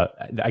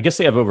 I guess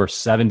they have over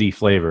 70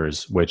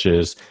 flavors, which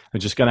is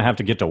I'm just going to have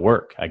to get to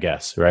work, I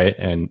guess, right?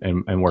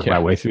 And work my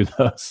way through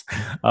those.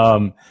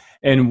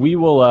 And we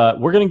will.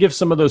 We're going to give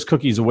some of those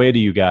cookies away to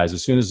you guys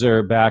as soon as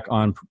they're back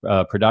on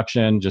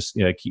production. Just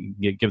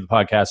give the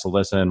podcast a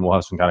listen. We'll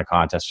have some kind of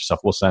contest or stuff.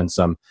 We'll send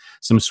some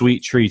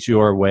sweet treats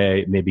your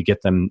way. Maybe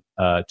get them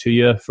to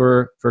you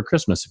for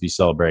Christmas if you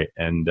celebrate.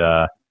 And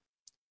God,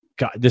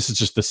 this is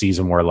just the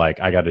season where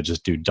I got to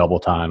just do double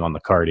time on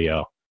the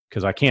cardio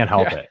because I can't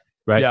help it.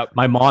 Right. Yep.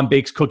 My mom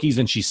bakes cookies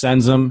and she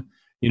sends them,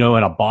 in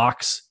a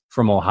box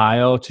from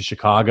Ohio to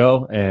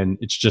Chicago, and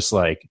it's just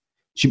like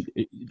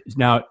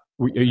now.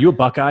 Are you a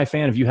Buckeye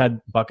fan? Have you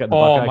had Buckeye?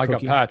 Oh my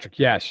God, Patrick!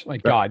 Yes,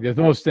 God,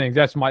 those things.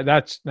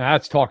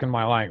 That's talking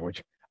my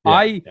language.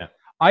 Yeah,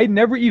 I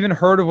never even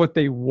heard of what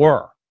they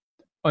were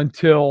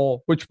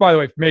until, which by the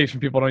way, maybe some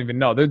people don't even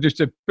know. They're just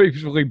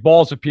basically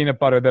balls of peanut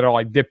butter that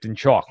are dipped in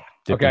chocolate.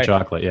 Dipped in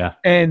chocolate, yeah.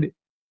 And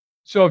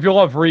so if you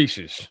love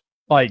Reese's,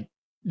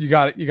 you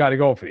got to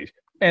go for these.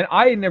 And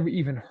I had never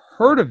even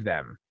heard of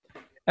them.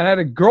 And I had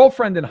a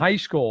girlfriend in high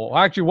school.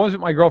 Actually,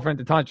 wasn't my girlfriend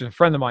at the time; she was a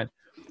friend of mine,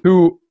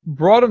 who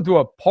brought him to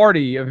a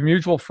party of a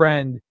mutual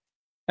friend,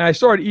 and I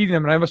started eating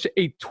them, and I must have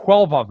ate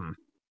 12 of them.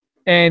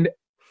 And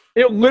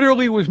it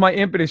literally was my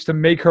impetus to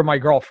make her my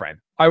girlfriend.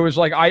 I was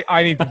like,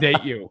 I need to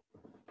date you.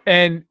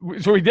 And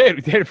so we did.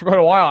 We dated for quite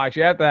a while,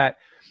 actually, after that.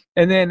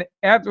 And then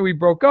after we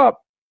broke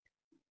up,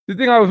 the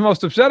thing I was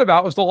most upset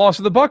about was the loss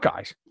of the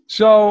Buckeyes.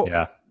 So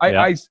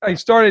I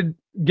started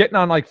getting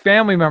on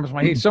family members.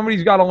 Hey,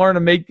 somebody's got to learn to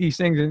make these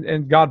things.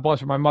 And God bless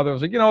her, my mother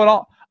was like, you know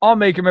what, I'll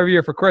make them every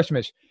year for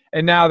Christmas.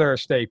 And now they're a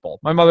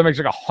staple. My mother makes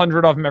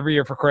 100 of them every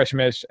year for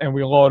Christmas, and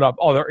we load up.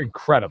 Oh, they're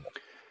incredible.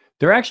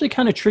 They're actually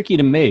kind of tricky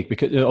to make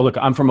because, look,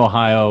 I'm from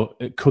Ohio.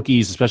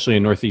 Cookies, especially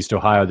in Northeast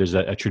Ohio, there's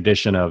a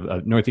tradition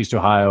of Northeast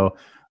Ohio,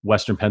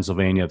 Western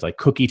Pennsylvania. It's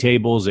cookie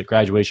tables at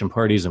graduation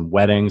parties and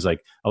weddings.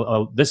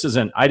 This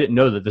isn't, I didn't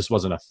know that this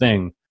wasn't a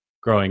thing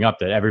growing up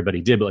that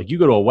everybody did. But you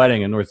go to a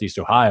wedding in Northeast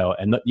Ohio,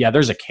 and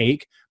there's a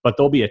cake, but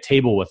there'll be a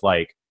table with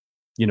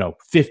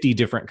 50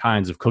 different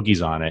kinds of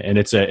cookies on it. And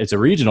it's a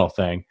regional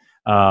thing.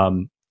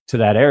 To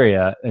that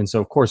area. And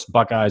so, of course,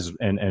 Buckeyes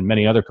and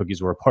many other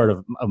cookies were a part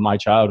of my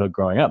childhood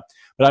growing up.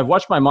 But I've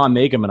watched my mom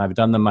make them, and I've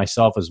done them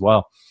myself as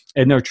well.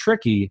 And they're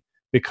tricky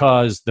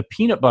because the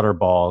peanut butter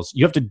balls,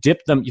 you have to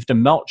dip them, you have to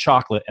melt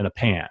chocolate in a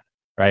pan,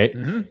 right?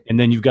 Mm-hmm. And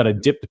then you've got to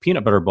dip the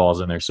peanut butter balls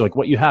in there. So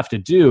what you have to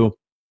do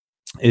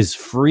is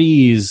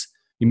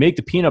you make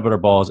the peanut butter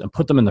balls and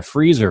put them in the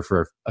freezer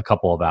for a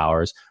couple of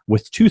hours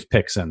with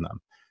toothpicks in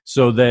them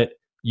so that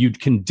you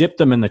can dip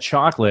them in the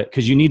chocolate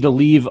because you need to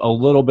leave a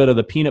little bit of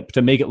the peanut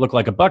to make it look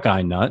like a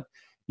Buckeye nut.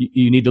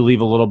 You need to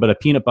leave a little bit of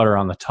peanut butter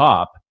on the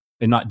top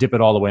and not dip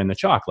it all the way in the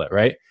chocolate,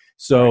 right?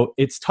 So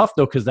It's tough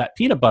though because that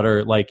peanut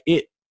butter,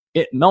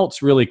 it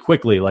melts really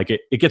quickly.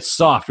 It gets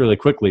soft really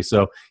quickly.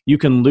 So you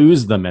can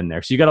lose them in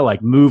there. So you got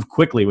to move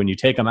quickly when you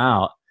take them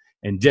out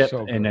and dip,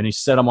 and then you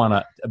set them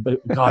on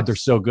God, they're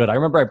so good. I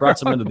remember I brought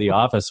some into the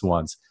office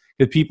once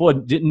because people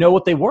didn't know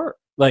what they were.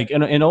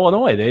 In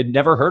Illinois, they had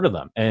never heard of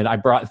them. And I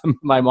brought them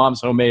my mom's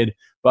homemade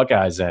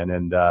Buckeyes in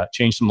and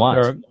changed some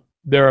lives.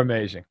 They're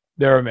amazing.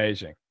 They're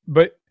amazing.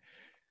 But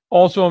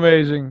also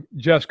amazing,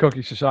 Jeff's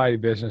Cookie Society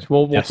business.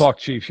 We'll talk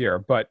Chiefs here.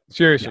 But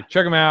seriously,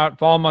 check him out.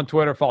 Follow him on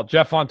Twitter. Follow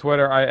Jeff on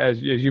Twitter,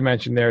 as you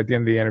mentioned there at the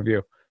end of the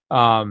interview.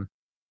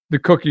 The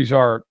cookies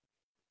are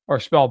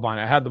spellbinding.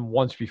 I had them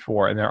once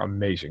before, and they're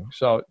amazing.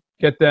 So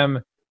get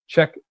them.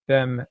 Check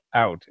them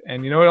out.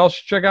 And you know what else?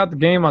 Check out the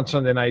game on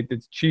Sunday night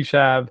that the Chiefs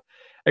have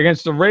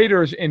against the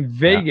Raiders in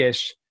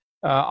Vegas.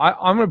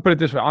 I'm going to put it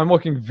this way. I'm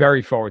looking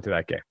very forward to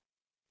that game.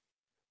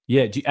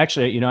 Yeah.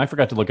 Actually, I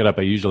forgot to look it up.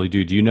 I usually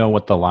do. Do you know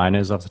what the line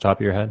is off the top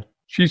of your head?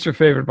 Chiefs are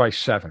favored by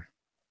 7.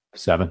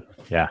 7.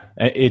 Yeah.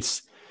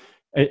 It's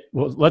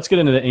Well, let's get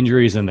into the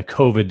injuries and the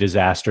COVID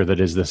disaster that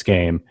is this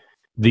game.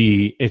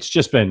 It's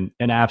just been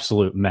an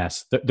absolute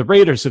mess. The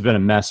Raiders have been a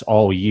mess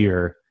all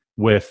year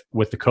with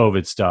the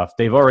COVID stuff.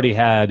 They've already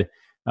had,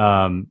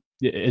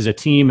 as a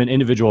team and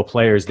individual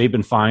players, they've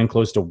been fined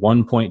close to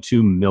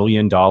 $1.2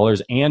 million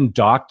and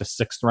docked a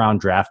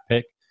 6th-round draft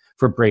pick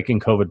for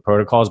breaking COVID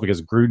protocols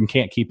because Gruden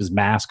can't keep his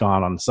mask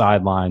on the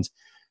sidelines.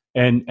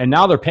 And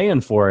now they're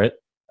paying for it.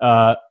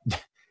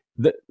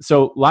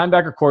 So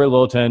linebacker Corey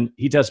Littleton,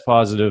 he tested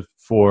positive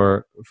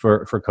for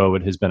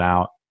COVID, has been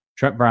out.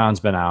 Trent Brown's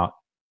been out.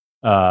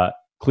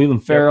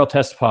 Cleveland Farrell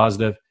tested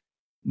positive.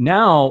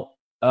 Now,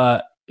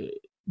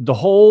 the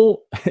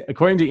whole,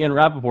 according to Ian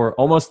Rappaport,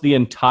 almost the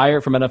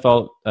entire, from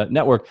NFL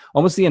Network,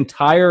 almost the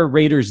entire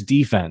Raiders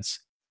defense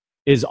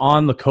is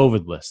on the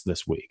COVID list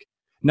this week.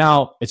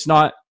 Now, it's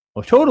not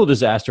a total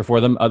disaster for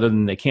them other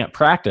than they can't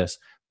practice,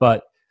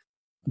 but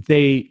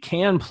they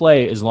can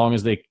play as long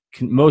as they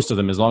can, most of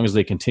them, as long as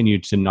they continue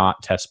to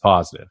not test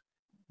positive.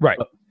 Right.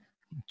 But,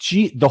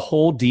 the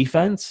whole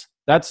defense,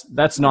 that's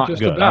not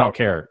just good. I don't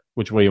care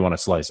which way you want to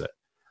slice it.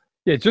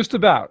 Yeah, just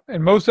about.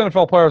 And most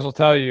NFL players will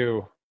tell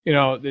you,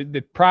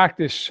 the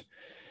practice,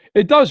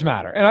 it does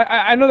matter. And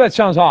I know that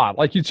sounds odd.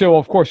 Like you'd say, well,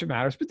 of course it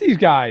matters. But these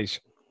guys,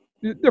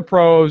 they're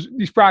pros.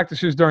 These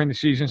practices during the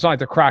season, it's not like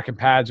they're cracking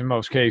pads in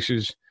most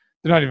cases.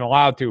 They're not even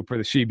allowed to per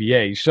the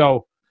CBA.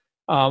 So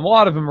a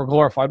lot of them are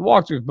glorified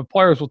walkthroughs. But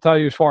players will tell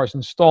you as far as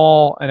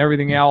install and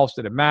everything else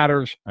that it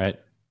matters. Right.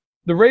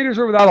 The Raiders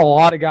are without a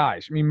lot of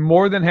guys. I mean,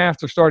 more than half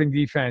their starting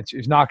defense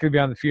is not going to be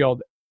on the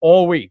field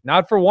all week.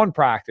 Not for one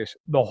practice,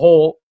 the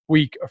whole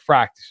week of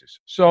practices.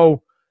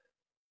 So,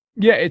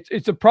 yeah,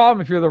 it's a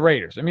problem if you're the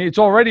Raiders. I mean, it's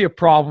already a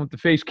problem to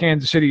face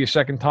Kansas City a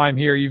second time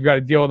here. You've got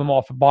to deal with them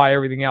off a bye,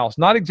 everything else.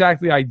 Not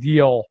exactly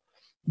ideal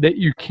that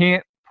you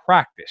can't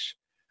practice.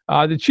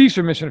 The Chiefs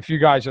are missing a few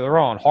guys of their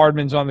own.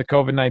 Hardman's on the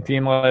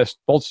COVID-19 list.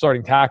 Both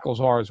starting tackles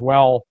are as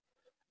well.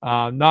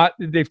 Not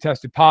that they've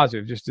tested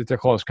positive, just that they're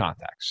close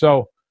contacts.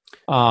 So,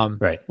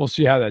 right. We'll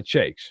see how that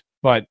shakes.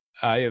 But,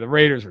 the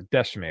Raiders are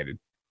decimated.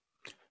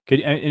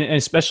 And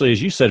especially,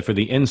 as you said, for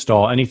the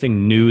install,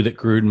 anything new that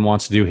Gruden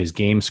wants to do, his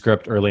game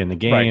script early in the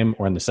game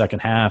or in the second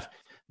half,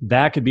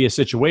 that could be a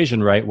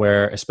situation, right,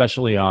 where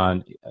especially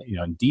on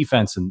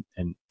defense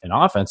and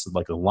offense,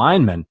 like the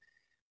linemen,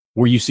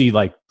 where you see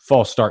like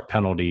false start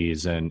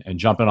penalties and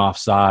jumping off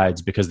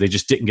sides because they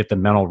just didn't get the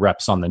mental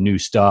reps on the new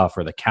stuff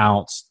or the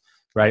counts,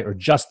 right? Or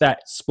just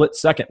that split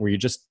second where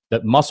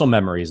that muscle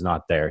memory is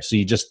not there. So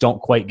you just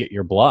don't quite get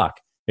your block.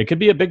 It could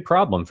be a big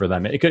problem for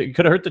them. It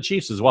could hurt the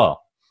Chiefs as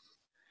well.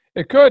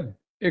 It could.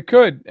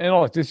 And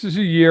look, this is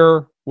a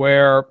year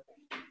where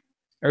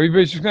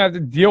everybody's just going to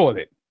have to deal with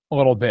it a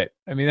little bit.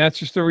 I mean, that's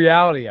just the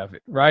reality of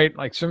it, right?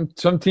 Like some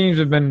teams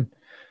have been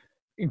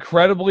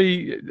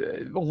incredibly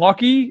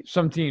lucky.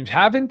 Some teams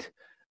haven't.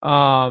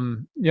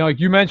 Like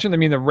you mentioned, I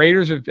mean, the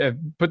Raiders have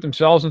put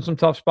themselves in some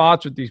tough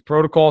spots with these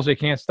protocols they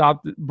can't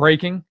stop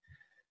breaking.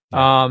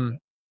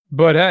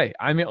 But hey,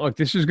 I mean, look,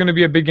 this is going to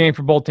be a big game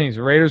for both teams.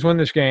 The Raiders win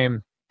this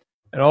game,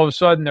 and all of a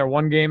sudden they're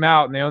one game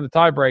out and they own the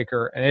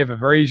tiebreaker, and they have a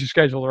very easy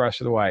schedule the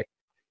rest of the way.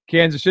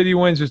 Kansas City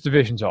wins, this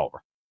division's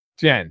over.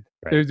 It's the end.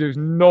 Right. There's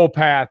no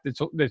path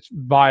that's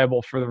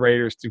viable for the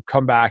Raiders to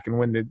come back and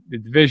win the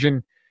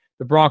division.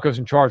 The Broncos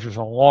and Chargers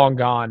are long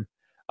gone.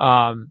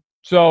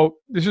 So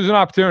this is an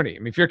opportunity. I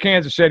mean, if you're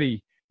Kansas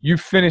City, you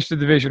finish the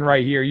division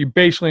right here. You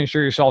basically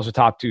ensure yourselves a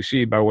top 2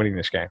 seed by winning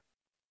this game.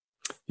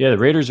 Yeah, the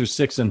Raiders are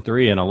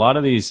 6-3, and a lot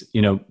of these,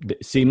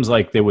 it seems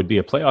like they would be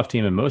a playoff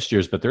team in most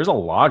years, but there's a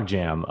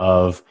logjam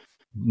of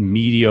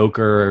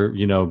mediocre,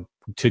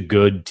 to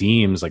good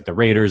teams like the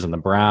Raiders and the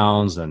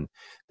Browns and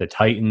the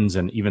Titans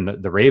and even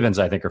the Ravens.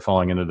 I think are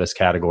falling into this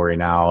category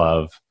now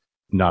of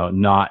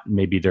not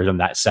maybe they're in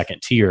that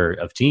second tier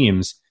of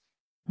teams.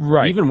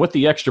 Right. Even with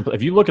the extra,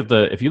 if you look at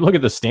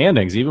the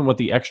standings, even with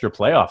the extra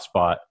playoff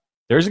spot,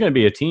 there's going to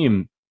be a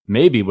team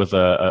maybe with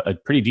a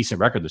pretty decent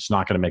record that's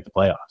not going to make the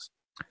playoffs.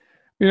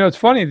 It's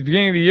funny, at the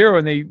beginning of the year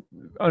when they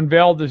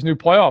unveiled this new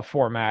playoff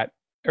format,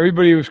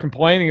 everybody was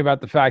complaining about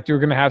the fact you're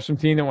going to have some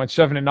team that went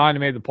 7-9 and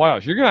made the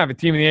playoffs. You're going to have a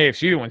team in the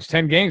AFC that wins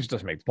 10 games that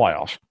doesn't make the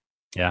playoffs.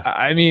 Yeah.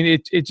 I mean,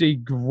 it's a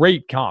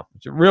great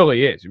conference. It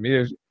really is. I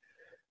mean,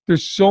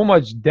 there's so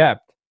much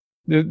depth.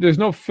 There's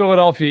no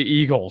Philadelphia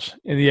Eagles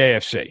in the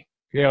AFC.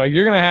 You're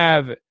going to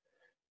have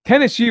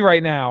Tennessee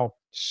right now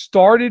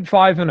started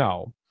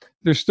 5-0.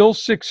 They're still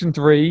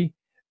 6-3.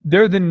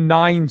 They're the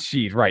 9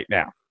 seed right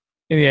now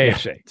in the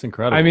AFC. It's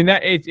incredible. I mean,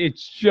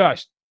 it's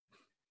just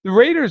the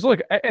Raiders.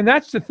 Look, and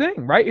that's the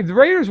thing, right? If the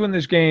Raiders win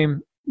this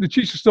game, the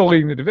Chiefs are still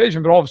leading the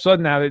division, but all of a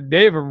sudden now that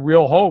they have a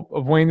real hope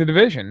of winning the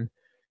division,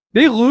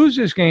 they lose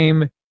this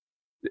game.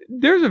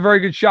 There's a very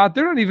good shot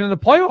they're not even in the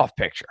playoff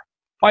picture.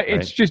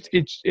 It's just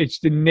it's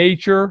the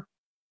nature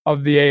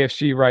of the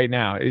AFC right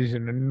now. It is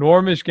an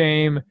enormous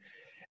game,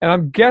 and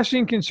I'm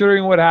guessing,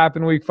 considering what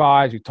happened week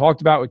 5, we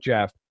talked about with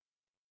Jeff,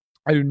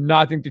 I do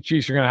not think the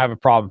Chiefs are going to have a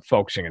problem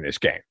focusing in this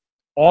game.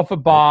 Off a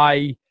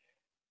bye,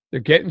 they're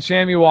getting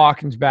Sammy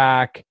Watkins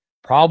back,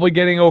 probably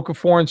getting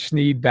Okafor and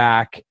Snead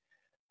back.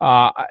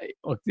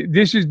 Look,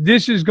 this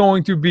is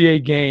going to be a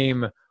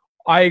game.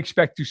 I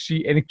expect to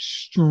see an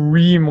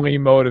extremely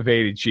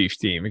motivated Chiefs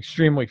team,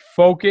 extremely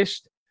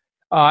focused,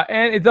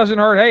 and it doesn't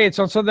hurt. Hey, it's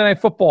on Sunday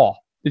Night Football.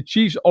 The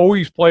Chiefs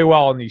always play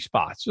well in these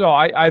spots, so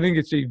I think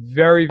it's a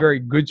very, very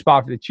good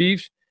spot for the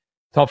Chiefs.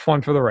 Tough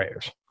one for the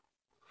Raiders.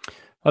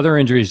 Other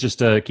injuries just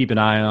to keep an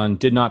eye on.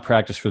 Did not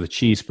practice for the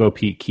Chiefs. Bo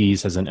Pete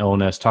Keys has an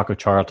illness. Taco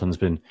Charlton's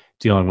been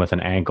dealing with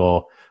an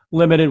ankle.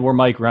 Limited were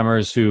Mike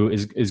Remmers, who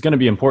is going to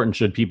be important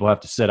should people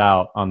have to sit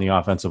out on the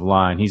offensive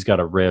line. He's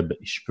got a rib.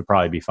 He should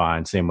probably be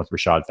fine. Same with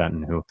Rashad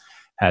Fenton, who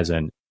has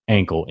an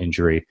ankle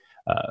injury.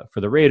 For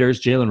the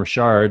Raiders, Jalen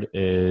Richard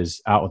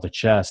is out with a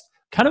chest.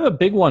 Kind of a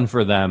big one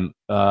for them.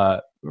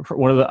 For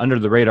one of the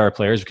under-the-radar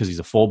players because he's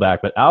a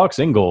fullback. But Alex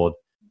Ingold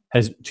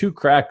has 2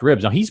 cracked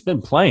ribs. Now, he's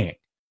been playing.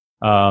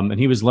 And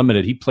he was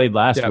limited. He played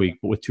last week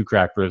with 2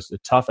 cracked ribs, a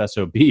tough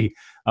SOB.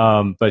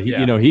 But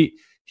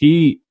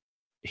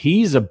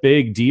he's a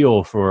big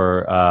deal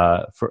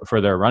for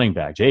their running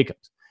back,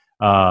 Jacobs.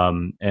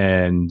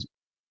 And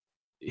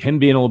him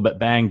being a little bit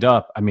banged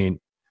up. I mean,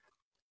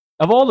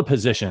 of all the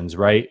positions,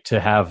 right,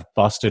 to have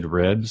busted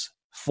ribs,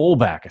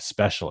 fullback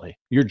especially,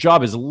 your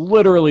job is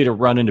literally to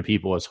run into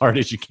people as hard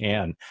as you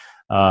can.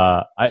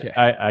 You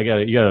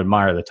gotta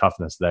admire the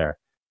toughness there.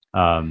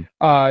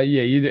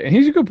 You do. And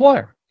he's a good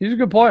player. He's a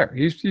good player.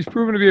 He's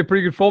proven to be a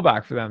pretty good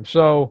fullback for them.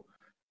 So,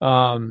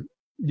 probably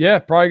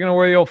going to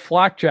wear the old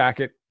flak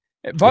jacket.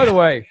 By the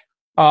way,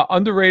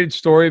 underrated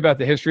story about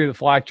the history of the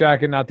flak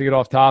jacket, not to get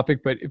off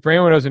topic, but if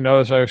anyone doesn't know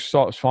this, I just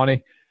thought it was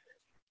funny.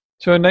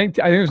 So, I think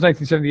it was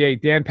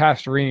 1978, Dan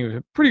Pastorini was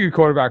a pretty good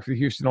quarterback for the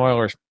Houston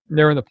Oilers.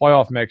 They were in the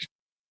playoff mix,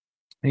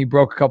 and he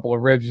broke a couple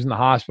of ribs in the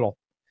hospital.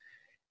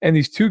 And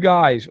these 2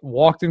 guys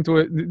walked into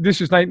it.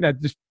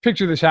 Just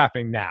picture this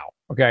happening now,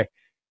 okay?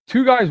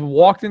 2 guys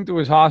walked into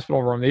his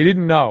hospital room. They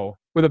didn't know,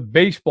 with a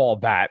baseball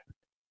bat.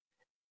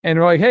 And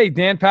they're like, "Hey,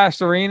 Dan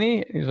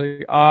Pastorini?" And he's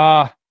like,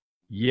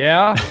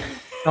 yeah.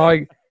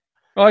 I'm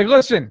like,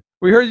 "Listen,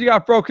 we heard you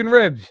got broken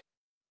ribs.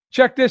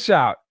 Check this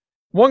out."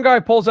 One guy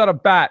pulls out a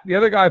bat. The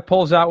other guy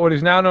pulls out what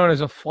is now known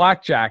as a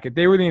flak jacket.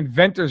 They were the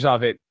inventors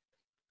of it.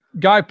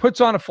 Guy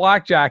puts on a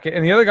flak jacket,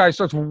 and the other guy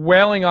starts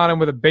wailing on him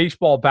with a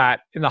baseball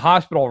bat in the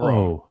hospital room.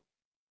 Oh.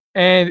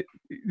 And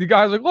the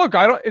guy's like, "Look,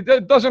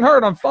 it doesn't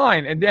hurt. I'm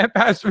fine." And Dan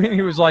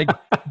Pastorini was like,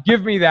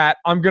 "Give me that.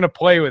 I'm going to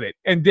play with it."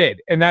 And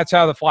did. And that's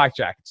how the flak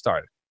jacket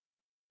started.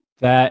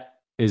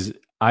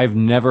 I've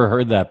never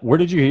heard that. Where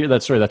did you hear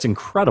that story? That's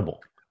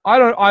incredible. I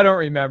don't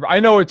remember.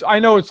 I know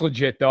it's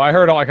legit though. I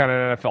heard it like on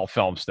an NFL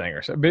film sting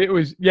or something. But it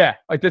was,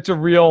 that's a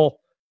real,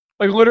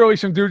 literally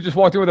some dude just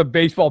walked in with a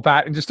baseball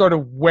bat and just started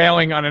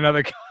wailing on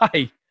another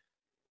guy.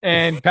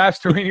 And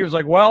Pastorini was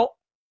like, "Well,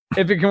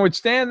 if it can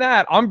withstand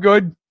that, I'm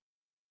good."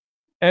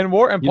 And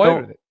play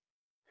with it.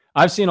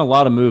 I've seen a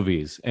lot of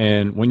movies,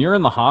 and when you're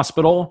in the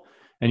hospital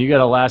and you got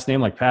a last name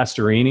like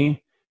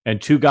Pastorini,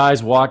 and 2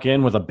 guys walk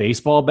in with a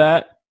baseball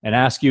bat and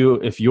ask you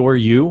if you're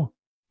you,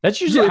 that's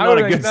usually not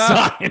a good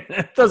sign.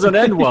 It doesn't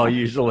end well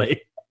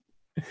usually.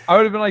 I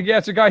would have been like, "Yeah,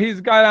 it's a guy. He's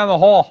the guy down the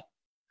hall."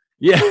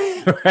 Yeah,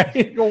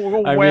 right.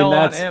 Go wail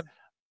on him.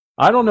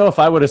 I don't know if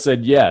I would have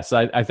said yes.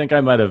 I think I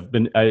might have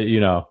been,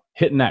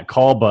 hitting that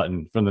call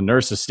button from the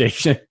nurse's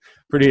station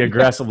pretty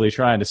aggressively,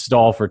 trying to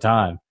stall for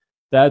time.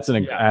 That's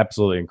an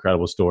absolutely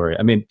incredible story.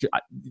 I mean,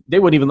 they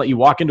wouldn't even let you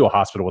walk into a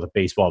hospital with a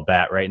baseball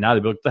bat right now.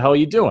 They'd be like, "What the hell are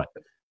you doing?"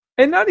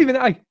 And not even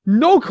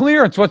no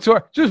clearance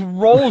whatsoever. Just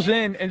rolls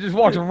in and just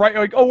walks right.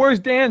 Like, "Oh, where's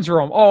Dan's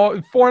room?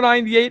 Oh,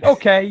 498.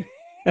 Okay."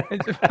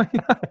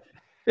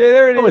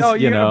 There it is.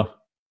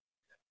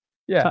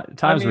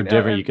 Times were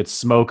different. You could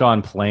smoke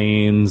on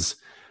planes.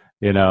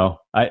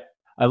 I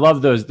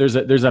love those. There's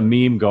a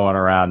meme going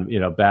around.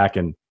 Back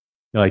in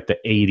like the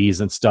 80s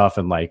and stuff,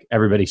 and like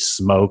everybody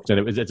smoked,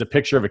 and it's a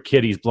picture of a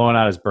kid. He's blowing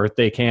out his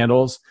birthday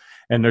candles,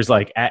 and there's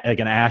like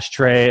an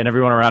ashtray, and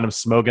everyone around him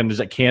smoking. There's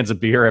like cans of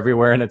beer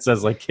everywhere, and it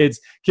says like kids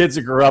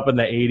who grew up in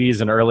the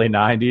 80s and early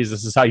 90s,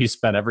 this is how you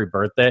spent every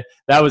birthday.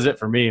 That was it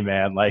for me,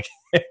 man. Like,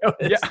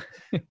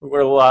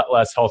 we're a lot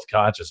less health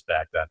conscious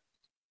back then.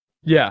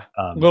 Yeah,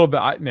 a little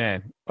bit,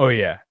 man. Oh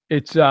yeah,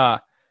 it's. I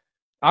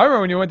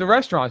remember when you went to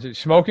restaurants, it's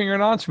smoking or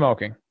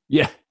non-smoking.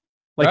 Yeah,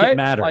 right? It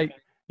mattered. Like,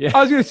 I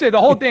was going to say the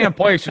whole damn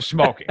place was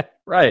smoking.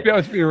 Right.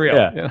 Let's be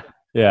real.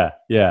 Yeah.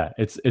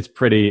 It's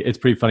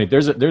pretty funny.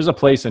 There's a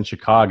place in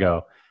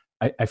Chicago.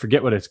 I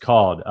forget what it's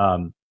called.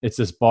 It's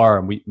this bar,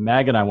 and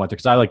Mag and I went there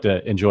because I like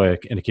to enjoy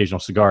an occasional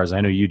cigars. I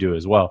know you do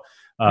as well.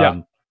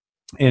 And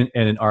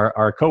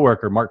our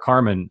coworker Mark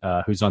Carman,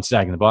 who's on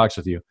Stacking the Box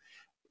with you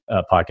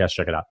podcast,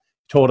 check it out,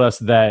 told us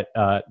that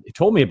he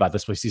told me about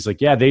this place. He's like,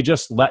 "Yeah, they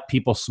just let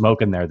people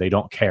smoke in there. They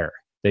don't care.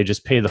 They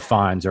just pay the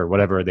fines or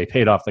whatever. They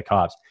paid off the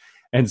cops."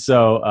 And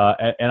so,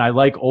 and I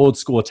like old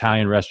school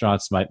Italian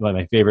restaurants,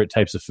 my favorite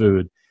types of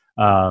food.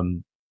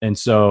 And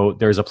so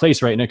there's a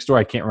place right next door.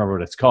 I can't remember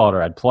what it's called,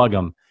 or I'd plug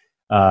them.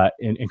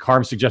 And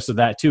Carm suggested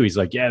that too. He's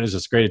like, "Yeah, there's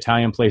this great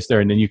Italian place there,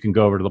 and then you can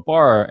go over to the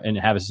bar and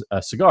have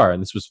a cigar."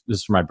 And this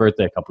is for my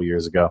birthday a couple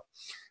years ago.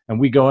 And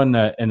we go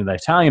into the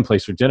Italian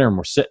place for dinner, and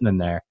we're sitting in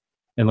there,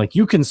 And like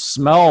you can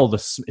smell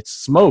it's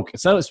smoke. It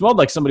smelled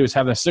like somebody was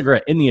having a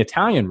cigarette in the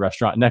Italian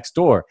restaurant next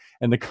door.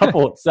 And the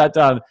couple sat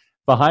down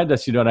behind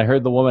us, and I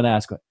heard the woman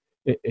ask,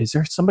 is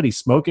there somebody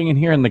smoking in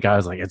here? And the guy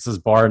was like, it's this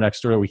bar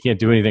next door. We can't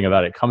do anything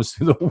about it. It comes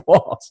through the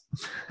walls.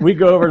 We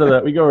go over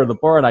to the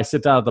bar, and I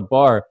sit down at the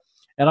bar.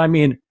 And I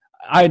mean,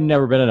 I had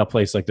never been in a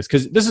place like this,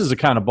 because this is the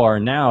kind of bar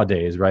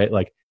nowadays, right?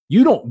 Like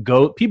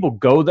people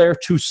go there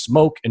to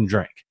smoke and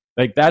drink.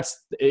 Like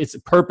it's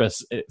a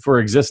purpose for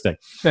existing.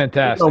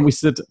 Fantastic.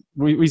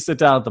 We sit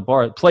down at the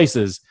bar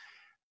places.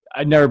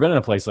 I'd never been in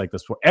a place like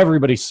this before.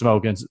 Everybody's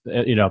smoking.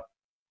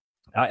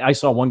 I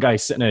saw one guy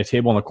sitting at a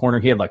table in the corner.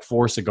 He had like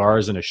 4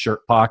 cigars in his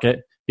shirt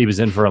pocket. He was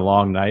in for a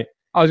long night.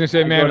 I was going to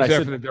say, man, was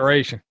there for the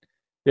duration.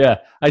 Yeah.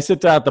 I sit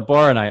down at the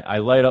bar and I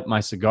light up my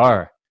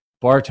cigar.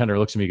 Bartender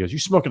looks at me and goes, "You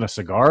smoking a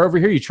cigar over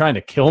here? You trying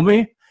to kill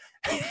me?"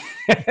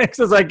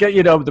 Because I get,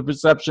 the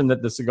perception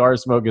that the cigar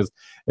smoke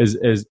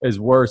is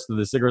worse than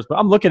the cigarettes. But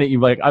I'm looking at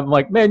you like,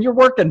 man, you're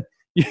working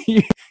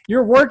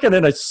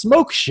in a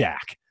smoke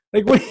shack.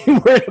 Like, what are you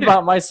worried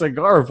about my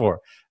cigar for?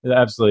 It's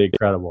absolutely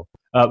incredible.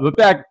 But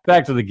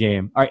back to the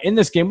game. All right, in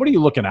this game, what are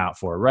you looking out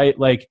for, right?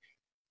 Like,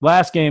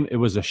 last game, it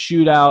was a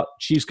shootout.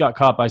 Chiefs got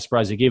caught by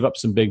surprise. They gave up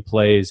some big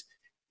plays.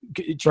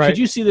 Could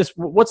you see this?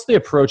 What's the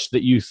approach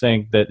that you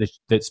think that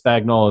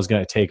Spagnuolo is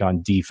going to take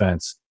on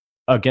defense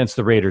against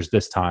the Raiders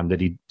this time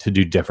to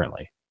do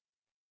differently?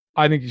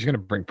 I think he's going to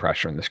bring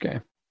pressure in this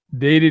game.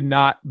 They did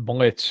not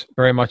blitz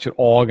very much at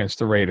all against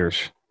the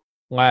Raiders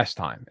last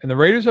time. And the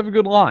Raiders have a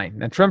good line.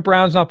 And Trent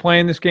Brown's not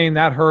playing this game.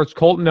 That hurts.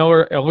 Colton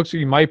Miller, it looks like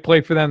he might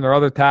play for them, their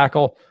other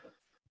tackle.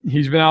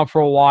 He's been out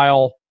for a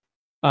while.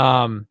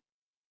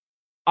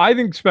 I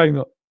think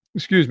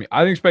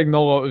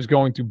Spagnuolo is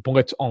going to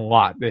blitz a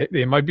lot.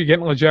 They might be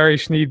getting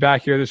L'Jarius Sneed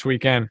back here this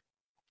weekend.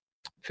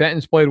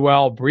 Fenton's played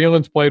well.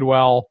 Breeland's played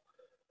well.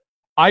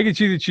 I could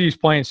see the Chiefs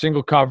playing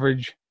single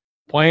coverage,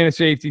 playing a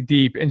safety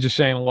deep, and just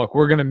saying, look,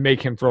 we're going to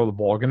make him throw the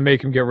ball. We're going to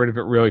make him get rid of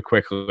it really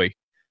quickly.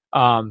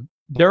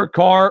 Derek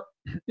Carr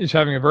is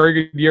having a very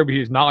good year, but he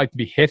does not like to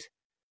be hit.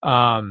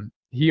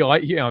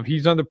 If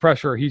he's under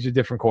pressure, he's a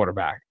different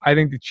quarterback. I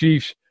think the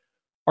Chiefs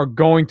are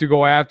going to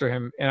go after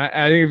him. And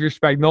I think if you're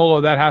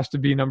Spagnuolo, that has to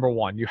be number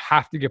one. You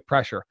have to get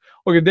pressure.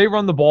 Look, if they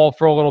run the ball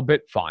for a little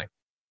bit, fine.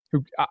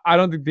 I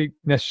don't think they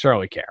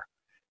necessarily care.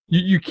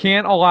 You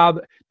can't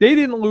allow they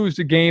didn't lose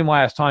the game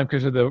last time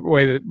because of the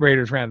way the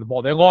Raiders ran the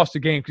ball. They lost the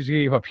game because they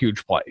gave up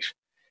huge plays.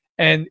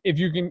 And if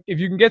you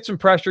can get some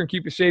pressure and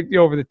keep your safety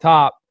over the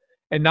top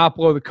and not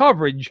blow the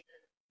coverage,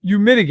 you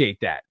mitigate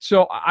that.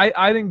 So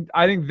I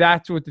think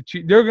that's what the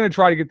Chiefs, they're going to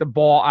try to get the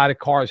ball out of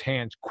Carr's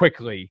hands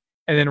quickly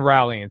and then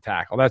rally and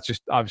tackle. That's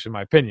just obviously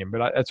my opinion,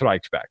 but that's what I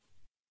expect.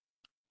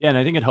 Yeah, and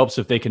I think it helps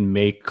if they can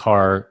make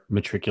Carr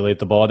matriculate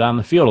the ball down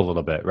the field a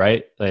little bit,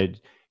 right? Like,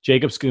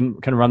 Jacobs can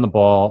run the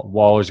ball.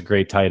 Waller's a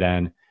great tight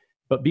end.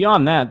 But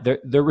beyond that,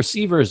 their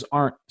receivers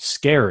aren't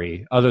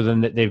scary, other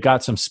than that they've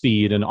got some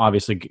speed and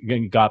obviously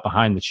got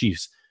behind the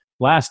Chiefs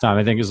last time.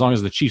 I think as long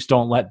as the Chiefs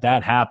don't let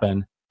that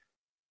happen,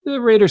 the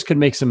Raiders could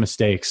make some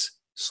mistakes,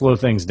 slow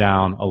things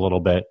down a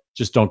little bit.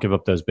 Just don't give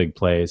up those big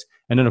plays.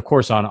 And then, of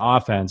course, on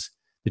offense,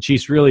 the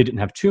Chiefs really didn't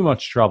have too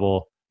much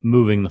trouble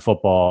moving the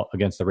football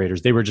against the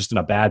Raiders. They were just in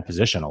a bad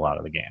position a lot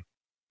of the game.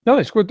 No,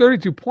 they scored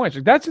 32 points.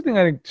 That's the thing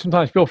I think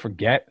sometimes people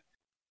forget.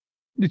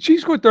 The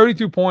Chiefs scored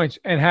 32 points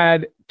and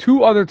had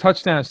 2 other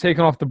touchdowns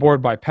taken off the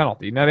board by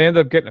penalty. Now, they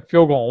ended up getting a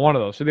field goal on one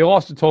of those, so they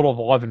lost a total of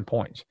 11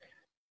 points.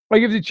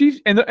 Like, if the Chiefs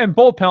 – and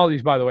both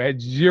penalties, by the way,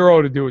 had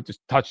 0 to do with this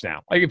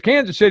touchdown. Like, if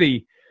Kansas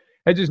City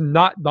had just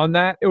not done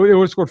that, it would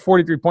have scored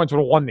 43 points, would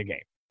have won the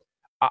game.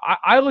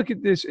 I look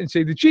at this and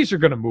say the Chiefs are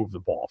going to move the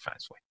ball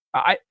offensively.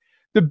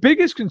 The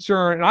biggest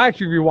concern – and I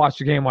actually rewatched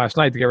the game last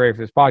night to get ready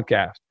for this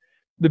podcast.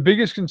 The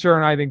biggest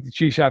concern I think the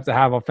Chiefs have to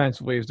have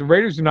offensively is the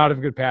Raiders do not have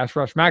a good pass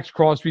rush. Max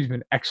Crosby's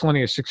been excellent.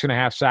 He has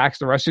 6.5 sacks.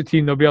 The rest of the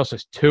team, nobody else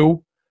has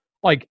 2.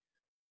 Like,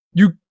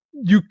 you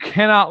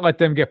cannot let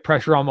them get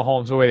pressure on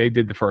Mahomes the way they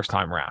did the first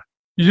time around.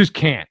 You just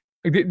can't.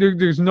 Like,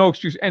 there's no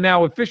excuse. And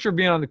now with Fisher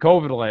being on the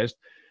COVID list,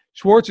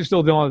 Schwartz is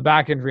still dealing with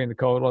back injury in the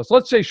COVID list.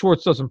 Let's say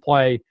Schwartz doesn't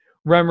play.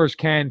 Remmers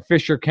can.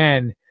 Fisher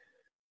can.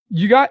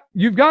 You've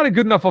got a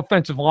good enough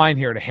offensive line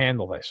here to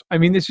handle this. I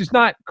mean, this is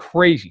not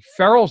crazy.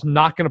 Farrell's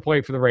not going to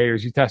play for the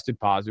Raiders. He tested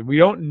positive. We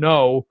don't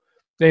know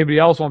if anybody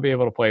else won't be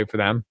able to play for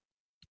them.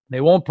 They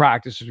won't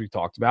practice, as we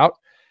talked about.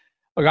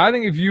 Look, I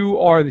think if you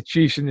are the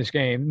Chiefs in this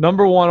game,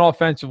 number one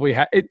offensively,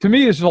 to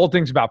me, this whole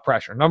thing's about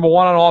pressure. Number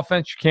one on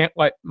offense, you can't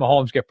let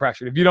Mahomes get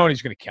pressured. If you don't,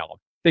 he's going to kill him.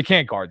 They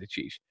can't guard the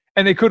Chiefs.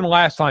 And they couldn't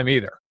last time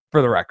either,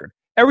 for the record.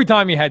 Every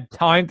time he had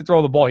time to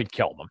throw the ball, he'd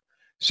kill them.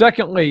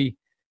 Secondly,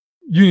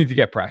 you need to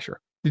get pressure.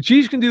 The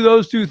Chiefs can do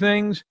those 2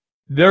 things,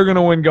 they're going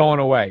to win going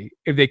away.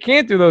 If they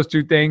can't do those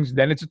 2 things,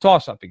 then it's a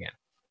toss-up again.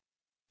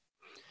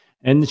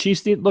 And the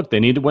Chiefs they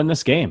need to win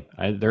this game.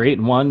 They're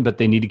 8-1, but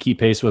they need to keep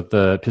pace with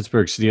the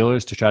Pittsburgh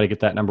Steelers to try to get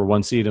that number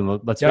 1 seed. And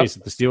let's face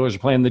it, the Steelers are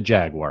playing the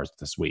Jaguars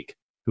this week,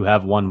 who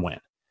have 1 win.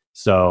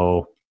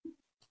 So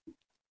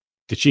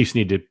the Chiefs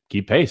need to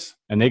keep pace.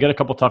 And they got a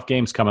couple tough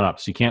games coming up,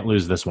 so you can't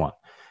lose this one.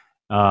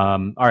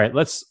 All right,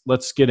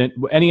 let's get in.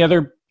 Any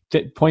other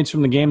points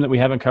from the game that we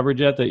haven't covered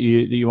yet that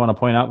you want to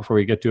point out before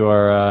we get to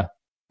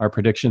our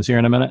predictions here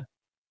in a minute?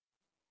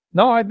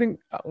 No, I think.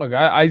 Look,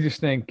 I just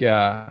think.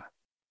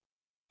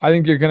 I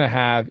think you're going to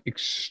have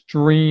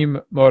extreme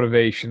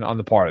motivation on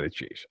the part of the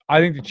Chiefs. I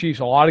think the Chiefs,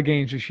 a lot of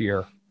games this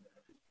year,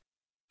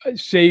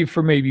 save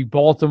for maybe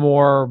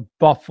Baltimore,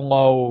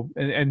 Buffalo,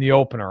 and the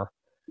opener,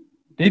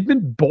 they've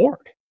been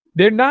bored.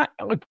 They're not.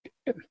 Look,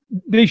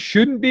 they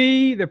shouldn't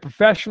be. They're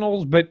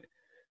professionals, but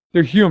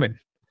they're human.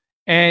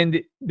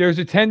 And there's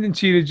a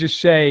tendency to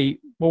just say,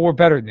 well, we're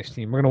better than this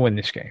team. We're going to win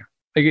this game.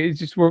 Like, it's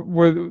just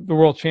we're the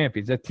world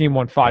champions. That team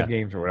won 5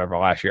 games or whatever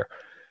last year.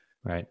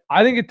 Right.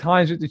 I think at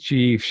times with the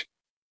Chiefs,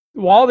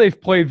 while they've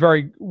played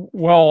very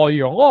well all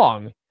year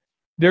long,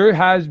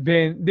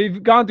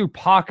 they've gone through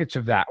pockets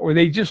of that where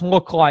they just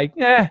look like,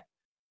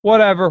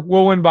 whatever,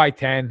 we'll win by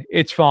 10.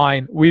 It's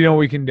fine. We know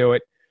we can do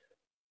it.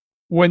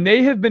 When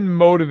they have been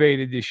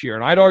motivated this year,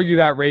 and I'd argue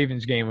that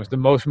Ravens game was the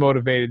most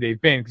motivated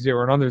they've been because they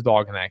were an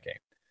underdog in that game,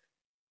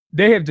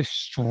 they have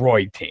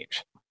destroyed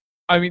teams.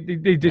 I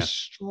mean, they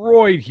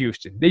destroyed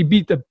Houston. They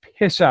beat the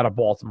piss out of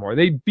Baltimore.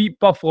 They beat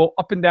Buffalo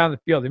up and down the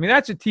field. I mean,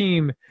 that's a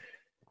team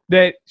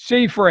that,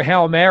 save for a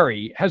Hail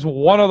Mary, has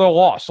one other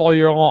loss all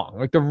year long.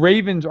 Like, the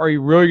Ravens are a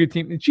really good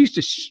team. The Chiefs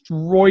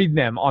destroyed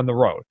them on the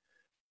road.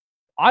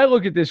 I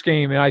look at this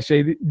game and I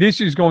say, this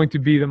is going to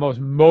be the most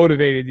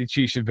motivated the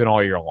Chiefs have been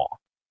all year long.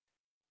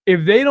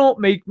 If they don't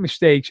make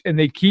mistakes and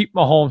they keep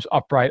Mahomes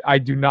upright, I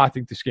do not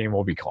think this game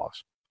will be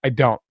close. I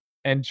don't.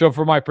 And so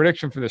for my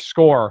prediction for the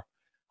score,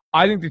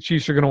 I think the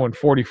Chiefs are going to win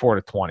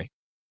 44-20.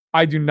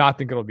 I do not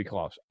think it'll be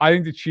close. I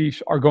think the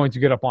Chiefs are going to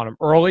get up on them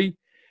early.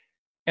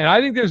 And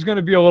I think there's going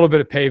to be a little bit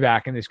of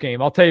payback in this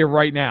game. I'll tell you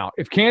right now,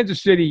 if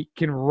Kansas City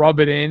can rub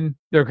it in,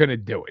 they're going to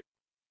do it.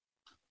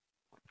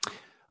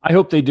 I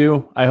hope they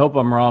do. I hope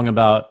I'm wrong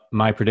about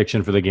my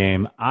prediction for the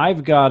game.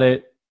 I've got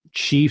it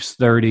Chiefs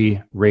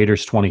 30,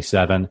 Raiders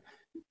 27.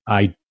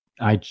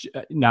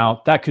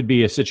 Now, that could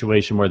be a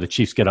situation where the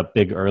Chiefs get up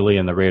big early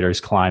and the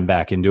Raiders climb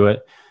back into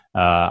it.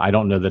 I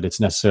don't know that it's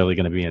necessarily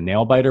going to be a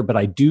nail biter, but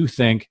I do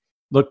think,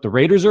 look, the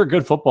Raiders are a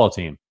good football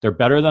team. They're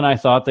better than I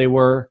thought they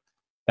were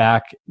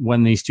back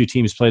when these two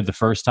teams played the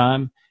first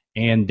time,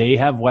 and they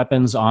have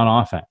weapons on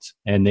offense,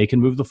 and they can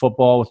move the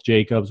football with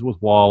Jacobs,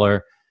 with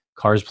Waller.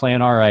 Carr's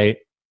playing all right.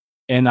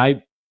 And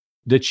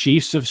the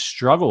Chiefs have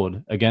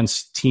struggled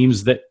against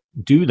teams that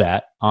do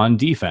that on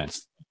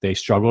defense. They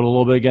struggled a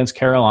little bit against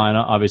Carolina.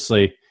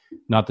 Obviously,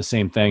 not the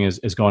same thing as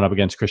going up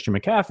against Christian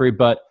McCaffrey,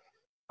 but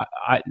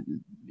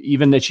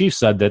even the Chiefs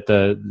said that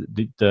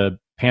the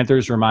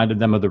Panthers reminded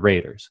them of the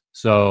Raiders.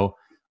 So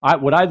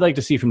what I'd like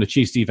to see from the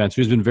Chiefs defense,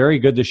 who's been very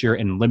good this year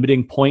in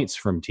limiting points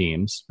from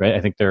teams, right?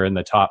 I think they're in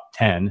the top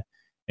 10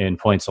 in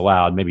points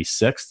allowed, maybe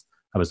 6th.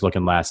 I was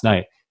looking last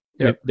night.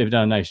 Yep. They've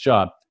done a nice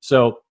job.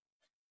 So,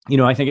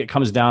 I think it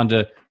comes down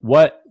to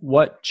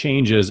what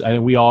changes. I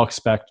think we all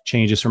expect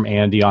changes from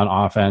Andy on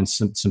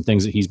offense, some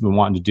things that he's been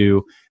wanting to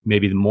do,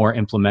 maybe the more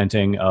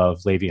implementing of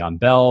Le'Veon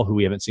Bell, who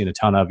we haven't seen a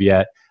ton of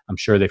yet. I'm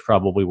sure they've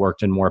probably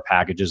worked in more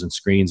packages and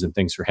screens and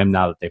things for him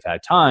now that they've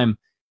had time.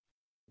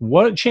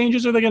 What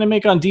changes are they going to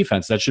make on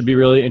defense? That should be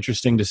really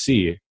interesting to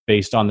see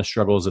based on the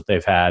struggles that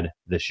they've had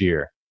this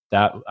year.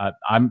 That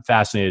I'm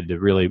fascinated to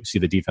really see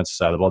the defensive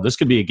side of the ball. This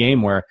could be a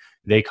game where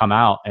they come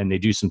out and they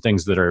do some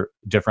things that are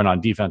different on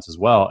defense as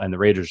well, and the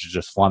Raiders are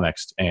just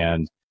flummoxed,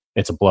 and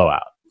it's a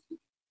blowout.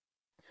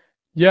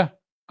 Yeah.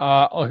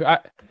 Look,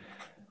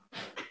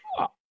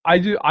 I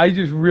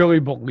just really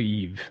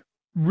believe,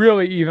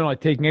 really even like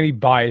taking any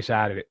bias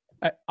out of it,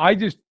 I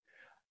just,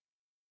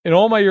 in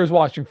all my years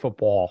watching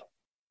football,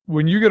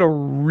 when you get a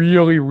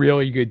really,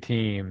 really good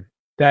team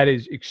that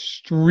is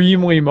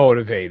extremely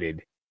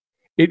motivated,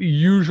 it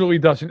usually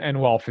doesn't end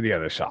well for the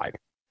other side.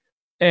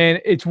 And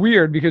it's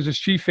weird because as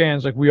Chief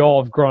fans, like, we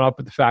all have grown up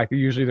with the fact that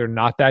usually they're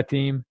not that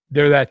team.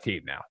 They're that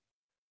team now.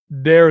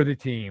 They're the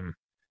team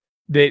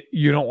that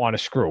you don't want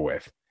to screw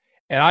with.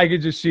 And I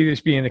could just see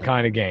this being the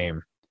kind of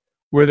game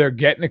where they're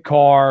getting a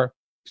car,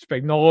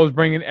 Spagnuolo's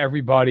bringing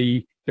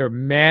everybody, they're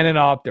manning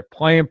up, they're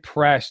playing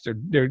press,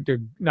 they're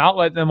not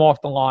letting them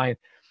off the line.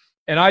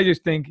 And I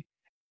just think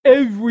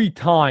every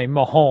time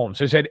Mahomes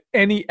has had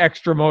any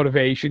extra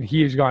motivation,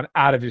 he has gone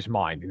out of his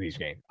mind in these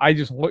games. I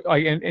just look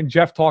like, and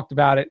Jeff talked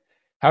about it,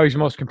 how he's the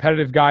most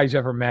competitive guy he's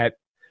ever met.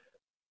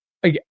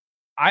 Like,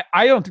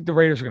 I don't think the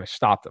Raiders are going to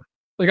stop them.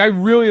 Like, I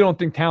really don't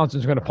think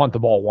Townsend's going to punt the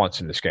ball once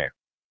in this game.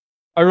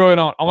 I really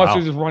don't, unless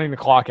they're just running the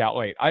clock out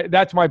late.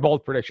 That's my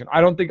bold prediction.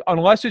 I don't think,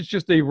 unless it's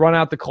just a run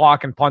out the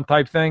clock and punt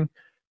type thing,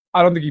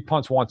 I don't think he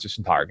punts once this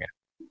entire game.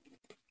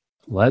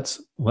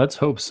 Let's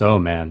hope so,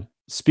 man.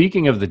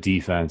 Speaking of the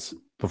defense,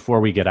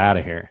 before we get out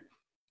of here,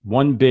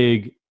 one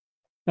big,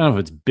 I don't know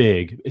if it's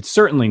big, it's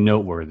certainly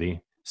noteworthy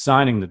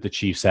signing that the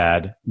Chiefs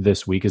had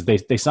this week is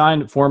they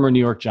signed former New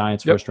York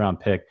Giants first-round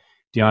pick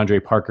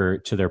DeAndre Parker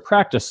to their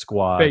practice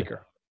squad.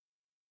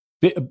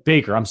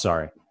 Baker, I'm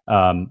sorry.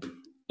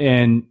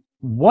 And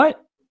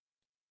what?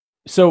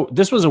 So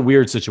this was a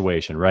weird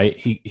situation, right?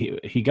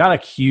 He got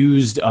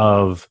accused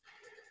of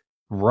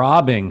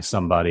robbing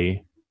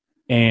somebody,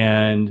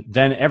 and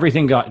then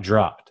everything got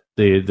dropped.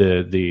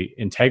 The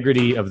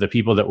integrity of the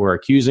people that were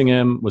accusing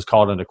him was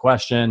called into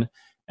question,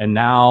 and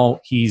now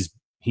he's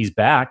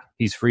back.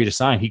 He's free to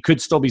sign. He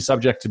could still be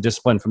subject to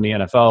discipline from the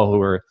NFL,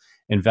 who are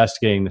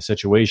investigating the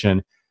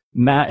situation.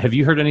 Matt, have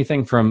you heard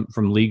anything from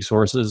league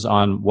sources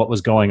on what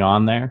was going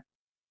on there?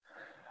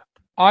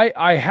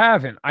 I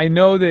haven't. I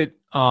know that,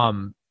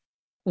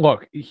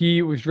 look,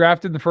 he was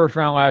drafted in the first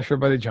round last year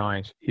by the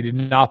Giants. He did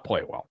not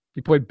play well.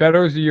 He played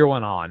better as the year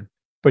went on,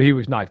 but he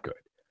was not good.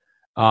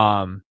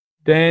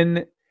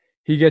 Then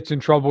he gets in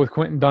trouble with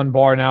Quentin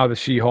Dunbar, now the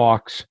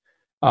Seahawks.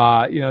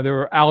 There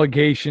were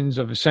allegations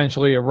of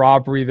essentially a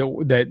robbery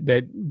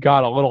that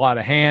got a little out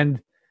of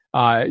hand.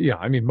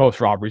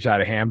 Most robberies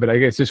out of hand, but I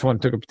guess this one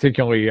took a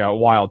particularly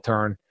wild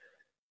turn.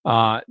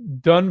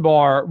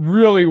 Dunbar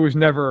really was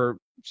never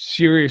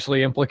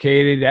seriously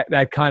implicated.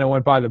 That kind of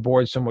went by the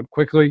board somewhat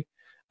quickly.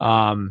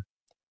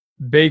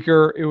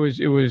 Baker, it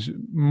was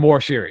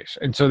more serious,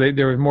 and so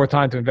there was more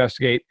time to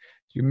investigate.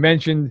 You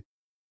mentioned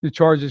the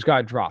charges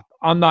got dropped.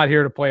 I'm not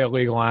here to play a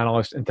legal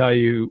analyst and tell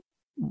you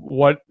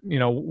what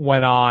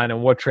went on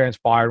and what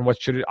transpired and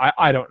what should.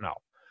 I don't know.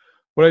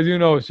 What I do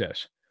know is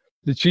this: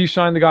 the Chiefs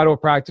signed the guy to a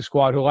practice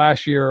squad who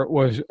last year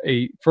was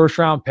a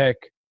first-round pick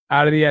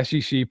out of the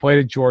SEC, played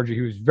at Georgia.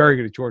 He was very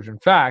good at Georgia. In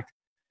fact,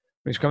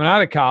 when he's coming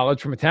out of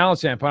college, from a talent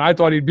standpoint, I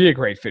thought he'd be a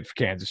great fit for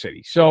Kansas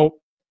City. So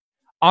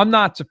I'm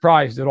not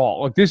surprised at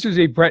all. Look, this is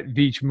a Brett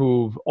Veach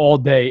move all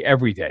day,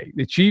 every day.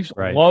 The Chiefs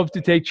love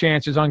to take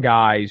chances on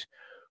guys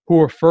who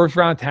are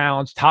first-round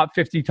talents, top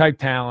 50 type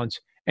talents,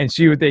 and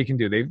see what they can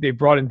do. They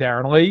brought in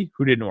Darren Lee,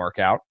 who didn't work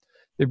out.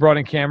 They brought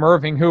in Cam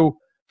Irving, who,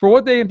 for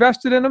what they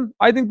invested in him,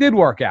 I think did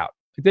work out.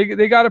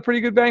 They got a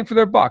pretty good bang for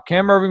their buck.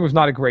 Cam Irving was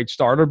not a great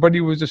starter, but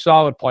he was a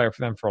solid player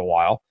for them for a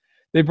while.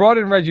 They brought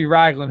in Reggie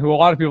Ragland, who a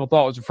lot of people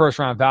thought was a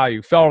first-round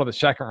value, fell to the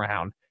second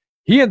round.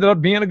 He ended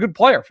up being a good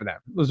player for them.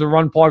 He was a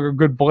run plugger,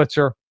 good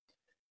blitzer.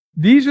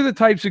 These are the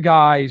types of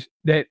guys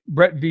that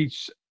Brett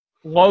Veach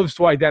loves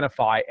to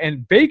identify.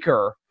 And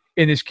Baker,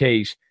 in this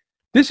case,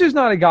 this is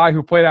not a guy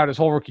who played out his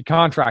whole rookie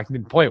contract and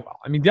didn't play well.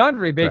 I mean,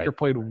 DeAndre Baker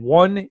played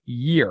 1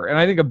 year. And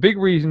I think a big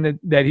reason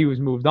that he was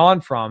moved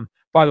on from,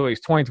 by the way,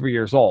 he's 23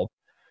 years old.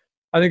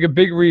 I think a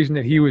big reason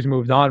that he was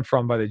moved on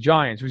from by the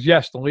Giants was,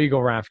 yes, the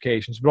legal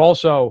ramifications, but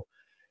also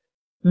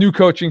new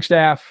coaching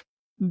staff.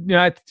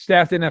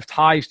 Staff didn't have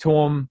ties to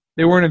him.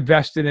 They weren't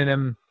invested in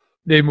him.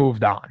 They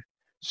moved on.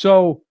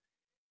 So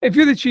if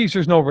you're the Chiefs,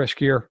 there's no risk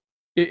here.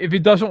 If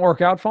it doesn't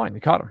work out, fine,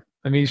 you cut him.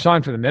 I mean, he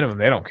signed for the minimum.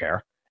 They don't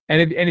care.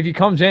 And if he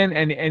comes in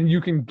and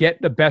you can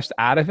get the best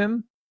out of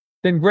him,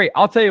 then great.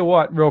 I'll tell you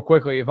what, real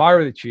quickly, if I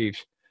were the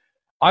Chiefs,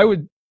 I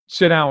would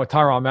sit down with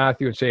Tyrann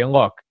Mathieu and say,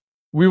 look,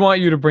 we want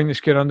you to bring this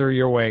kid under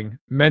your wing,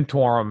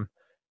 mentor him.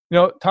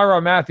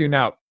 Tyrann Mathieu,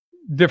 now,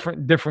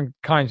 different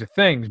kinds of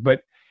things,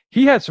 but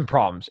he had some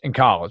problems in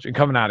college and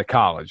coming out of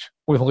college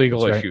with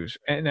legal issues.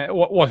 And it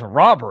wasn't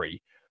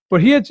robbery, but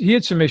he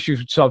had some issues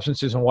with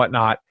substances and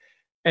whatnot.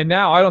 And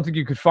now I don't think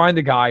you could find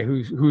a guy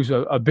who's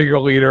a bigger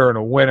leader and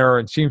a winner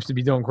and seems to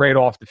be doing great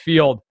off the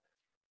field.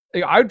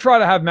 I'd try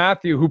to have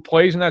Mathieu, who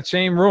plays in that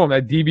same room,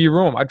 that DB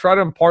room. I'd try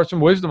to impart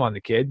some wisdom on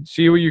the kid,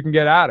 see what you can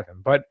get out of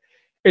him. But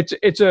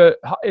it's a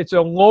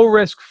low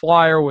risk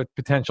flyer with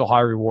potential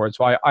high reward.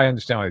 So I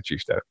understand why the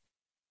Chiefs did it.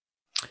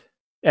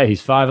 Yeah,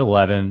 he's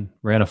 5'11",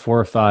 ran a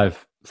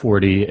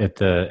 4.5 at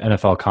the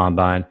NFL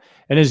Combine.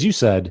 And as you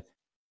said,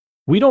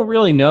 we don't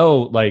really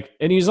know,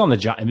 and he's on the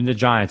Giants. I mean, the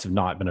Giants have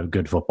not been a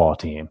good football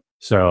team.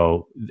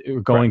 So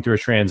we're going through a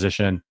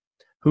transition.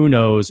 Who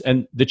knows?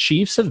 And the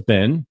Chiefs have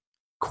been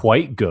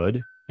quite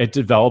good at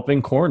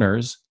developing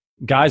corners,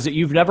 guys that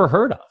you've never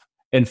heard of,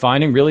 and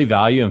finding really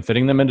value and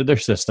fitting them into their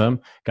system.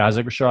 Guys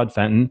like Rashad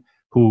Fenton,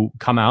 who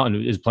come out and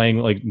is playing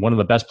like one of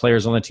the best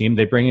players on the team.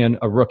 They bring in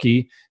a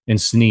rookie in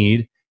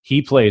Snead.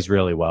 He plays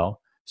really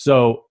well.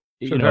 So,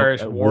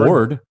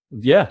 Ward.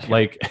 Yeah.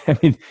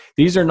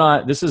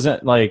 this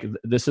isn't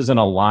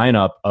a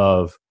lineup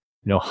of,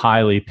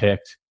 highly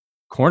picked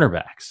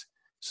cornerbacks.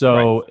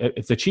 So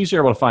if the Chiefs are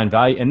able to find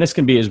value, and this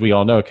can be, as we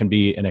all know, it can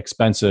be an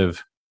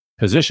expensive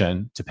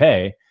position to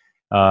pay.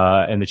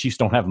 And the Chiefs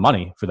don't have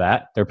money for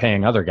that. They're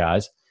paying other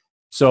guys.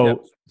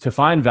 So to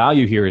find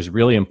value here is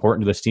really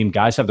important to this team.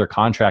 Guys have their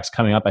contracts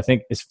coming up. I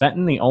think, is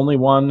Fenton the only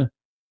one?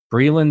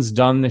 Breeland's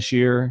done this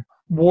year.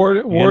 Ward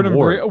has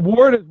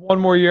one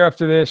more year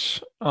after this.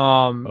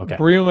 Okay.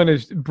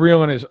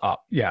 Breeland is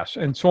up, yes.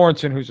 And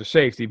Sorensen, who's a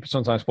safety, but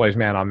sometimes plays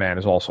man-on-man,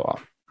 is also up.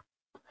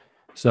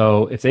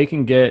 So if they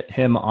can get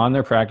him on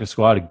their practice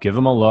squad, give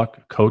him a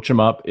look, coach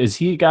him up, is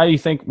he a guy you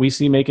think we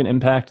see make an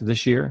impact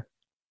this year?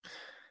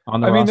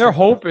 Their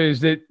hope is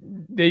that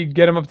they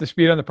get him up to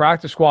speed on the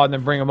practice squad and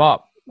then bring him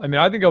up. I mean,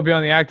 I think he'll be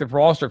on the active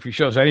roster if he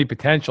shows any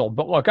potential.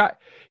 But look,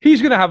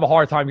 he's going to have a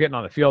hard time getting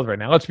on the field right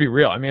now. Let's be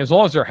real. I mean, as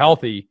long as they're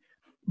healthy,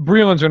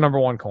 Breeland's our number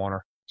one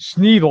corner.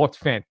 Snead looked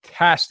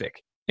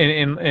fantastic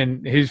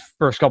in his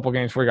first couple of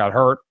games before he got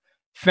hurt.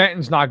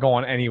 Fenton's not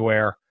going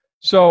anywhere.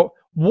 So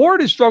Ward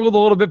has struggled a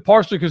little bit,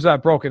 partially because of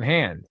that broken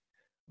hand.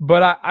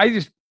 But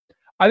I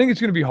I think it's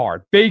going to be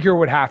hard. Baker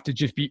would have to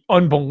just be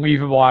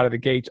unbelievable out of the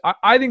gates.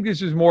 I think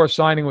this is more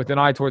signing with an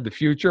eye toward the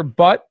future,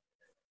 but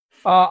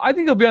I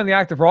think he'll be on the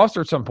active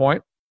roster at some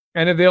point.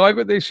 And if they like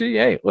what they see,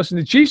 hey, listen,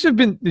 the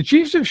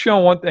Chiefs have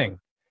shown one thing.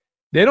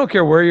 They don't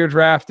care where you're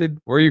drafted,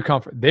 where you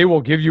come from. They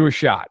will give you a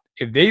shot.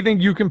 If they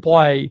think you can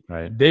play,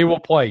 right, they will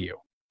play you.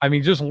 I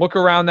mean, just look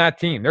around that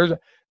team.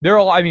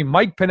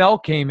 Mike Pennell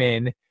came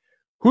in.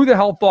 Who the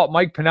hell thought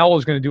Mike Pennell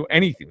was going to do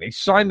anything? They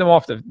signed him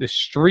off the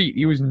street.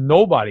 He was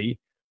nobody.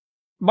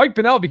 Mike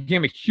Pennell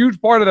became a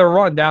huge part of their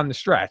run down the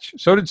stretch.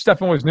 So did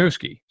Stefan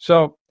Wisniewski.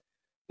 So,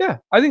 yeah,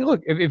 I think,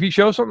 look, if he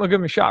shows something, they'll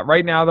give him a shot.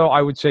 Right now, though,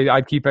 I would say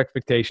I'd keep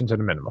expectations at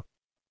a minimum.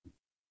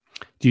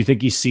 Do you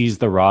think he sees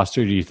the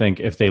roster? Do you think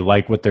if they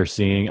like what they're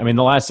seeing? I mean,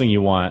 the last thing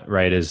you want,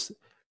 right, is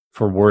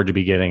for word to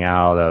be getting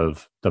out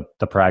of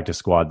the practice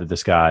squad that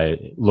this guy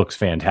looks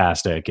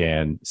fantastic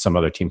and some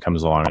other team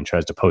comes along and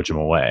tries to poach him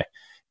away.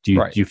 Do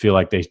you feel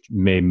like they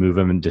may move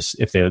him and just,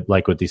 if they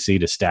like what they see,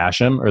 to stash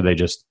him, or they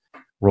just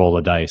roll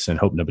the dice and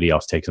hope nobody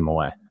else takes him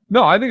away?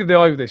 No, I think if they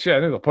like what they see, I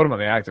think they'll put him on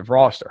the active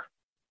roster.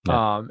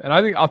 Yeah. And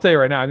I think, I'll tell you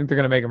right now, I think they're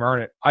going to make him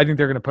earn it. I think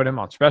they're going to put him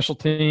on special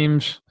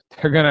teams.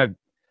 They're going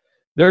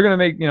to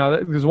make,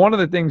 because one of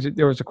the things that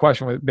there was a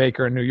question with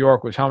Baker in New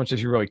York was how much does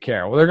he really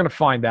care? Well, they're going to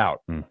find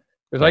out.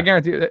 Because I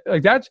guarantee,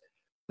 like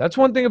that's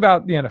one thing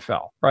about the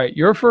NFL, right?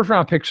 You're a first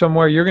round pick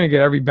somewhere, you're going to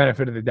get every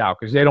benefit of the doubt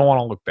because they don't want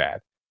to look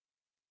bad.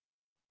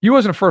 He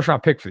wasn't a first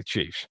round pick for the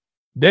Chiefs.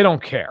 They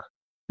don't care.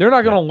 They're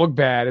not going to look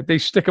bad if they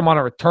stick him on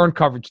a return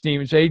coverage team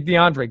and say, hey,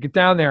 DeAndre, get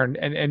down there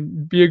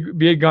and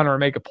be a gunner and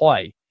make a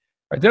play.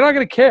 Right? They're not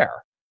going to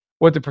care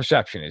what the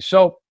perception is.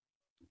 So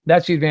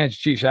that's the advantage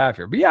the Chiefs have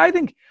here. But yeah, I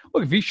think,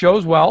 look, if he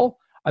shows well,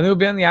 I think he'll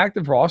be on the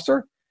active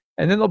roster,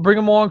 and then they'll bring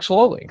him along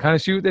slowly and kind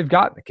of see what they've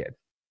got in the kid.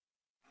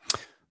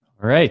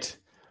 All right.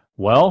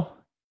 Well,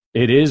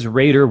 it is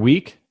Raider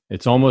week.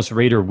 It's almost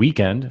Raider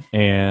weekend,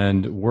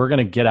 and we're going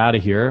to get out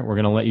of here. We're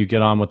going to let you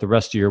get on with the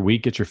rest of your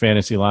week, get your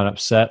fantasy lineup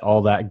set,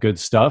 all that good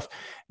stuff.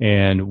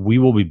 And we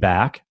will be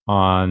back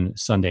on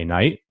Sunday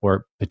night,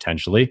 or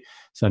potentially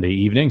Sunday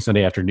evening,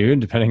 Sunday afternoon,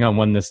 depending on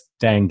when this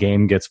dang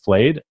game gets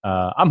played.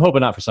 I'm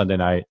hoping not for Sunday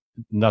night.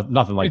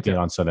 Nothing like being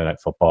on Sunday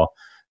Night Football.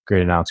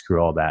 Great announce crew,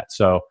 all that.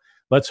 So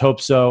let's hope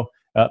so.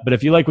 But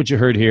if you like what you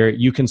heard here,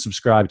 you can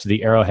subscribe to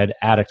the Arrowhead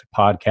Addict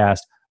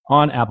podcast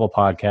on Apple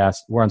Podcasts.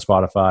 We're on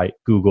Spotify,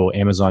 Google,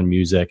 Amazon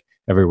Music,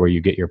 everywhere you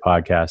get your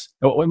podcasts.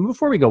 Oh,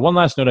 before we go, one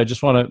last note. I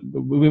just want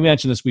to, we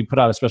mentioned this, we put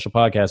out a special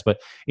podcast,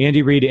 but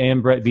Andy Reid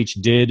and Brett Veach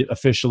did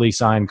officially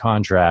sign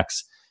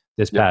contracts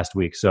this past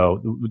week.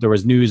 So there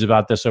was news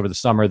about this over the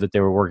summer that they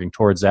were working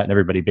towards that, and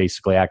everybody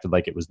basically acted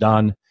like it was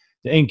done.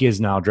 The ink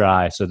is now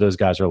dry, so those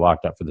guys are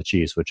locked up for the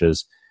Chiefs, which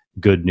is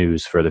good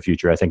news for the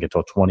future, I think,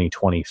 until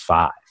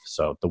 2025.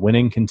 So the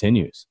winning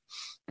continues.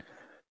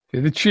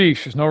 The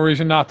Chiefs, there's no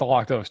reason not to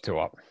lock those two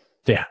up.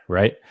 Yeah,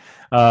 right.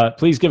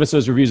 Please give us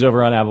those reviews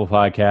over on Apple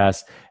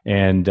Podcasts,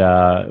 and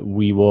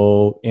we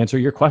will answer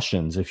your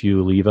questions. If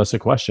you leave us a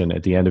question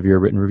at the end of your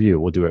written review,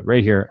 we'll do it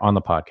right here on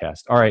the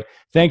podcast. All right.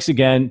 Thanks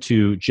again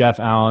to Jeff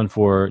Allen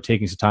for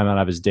taking some time out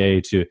of his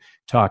day to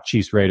talk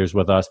Chiefs Raiders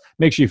with us.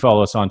 Make sure you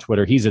follow us on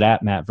Twitter. He's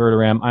at Matt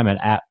Verderam. I'm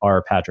at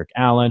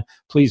 @RPatrickAllen.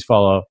 Please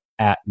follow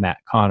at Matt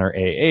Connor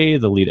AA,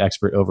 the lead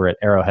expert over at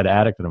Arrowhead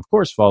Addict. And of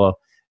course, follow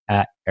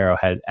at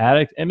Arrowhead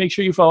Addict, and make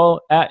sure you follow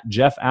at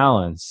Jeff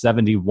Allen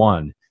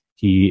 71.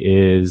 He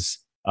is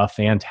a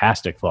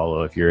fantastic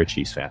follow if you're a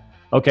Chiefs fan.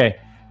 Okay,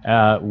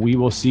 we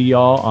will see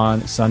y'all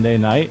on Sunday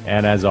night,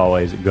 and as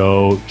always,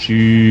 go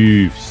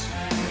Chiefs.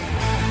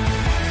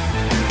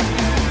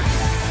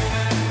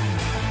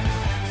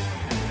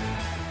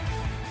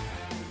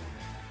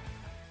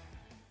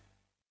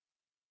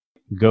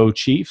 Go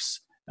Chiefs.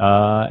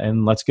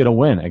 And let's get a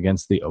win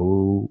against the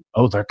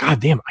they're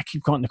goddamn. I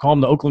keep calling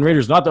them the Oakland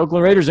Raiders, not the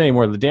Oakland Raiders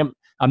anymore.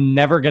 I'm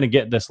never gonna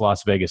get this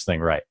Las Vegas thing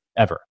right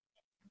ever.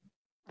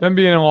 Them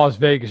being in Las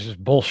Vegas is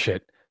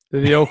bullshit.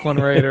 They're the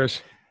Oakland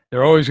Raiders.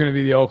 They're always going to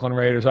be the Oakland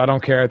Raiders. I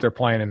don't care if they're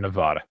playing in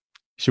Nevada.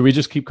 Should we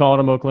just keep calling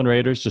them Oakland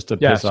Raiders just to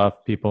piss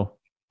off people?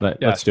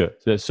 Let's do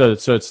it. So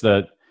it's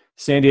the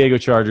San Diego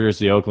Chargers,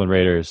 the Oakland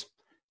Raiders.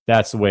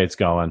 That's the way it's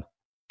going.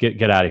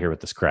 Get out of here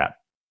with this crap.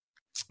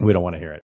 We don't want to hear it.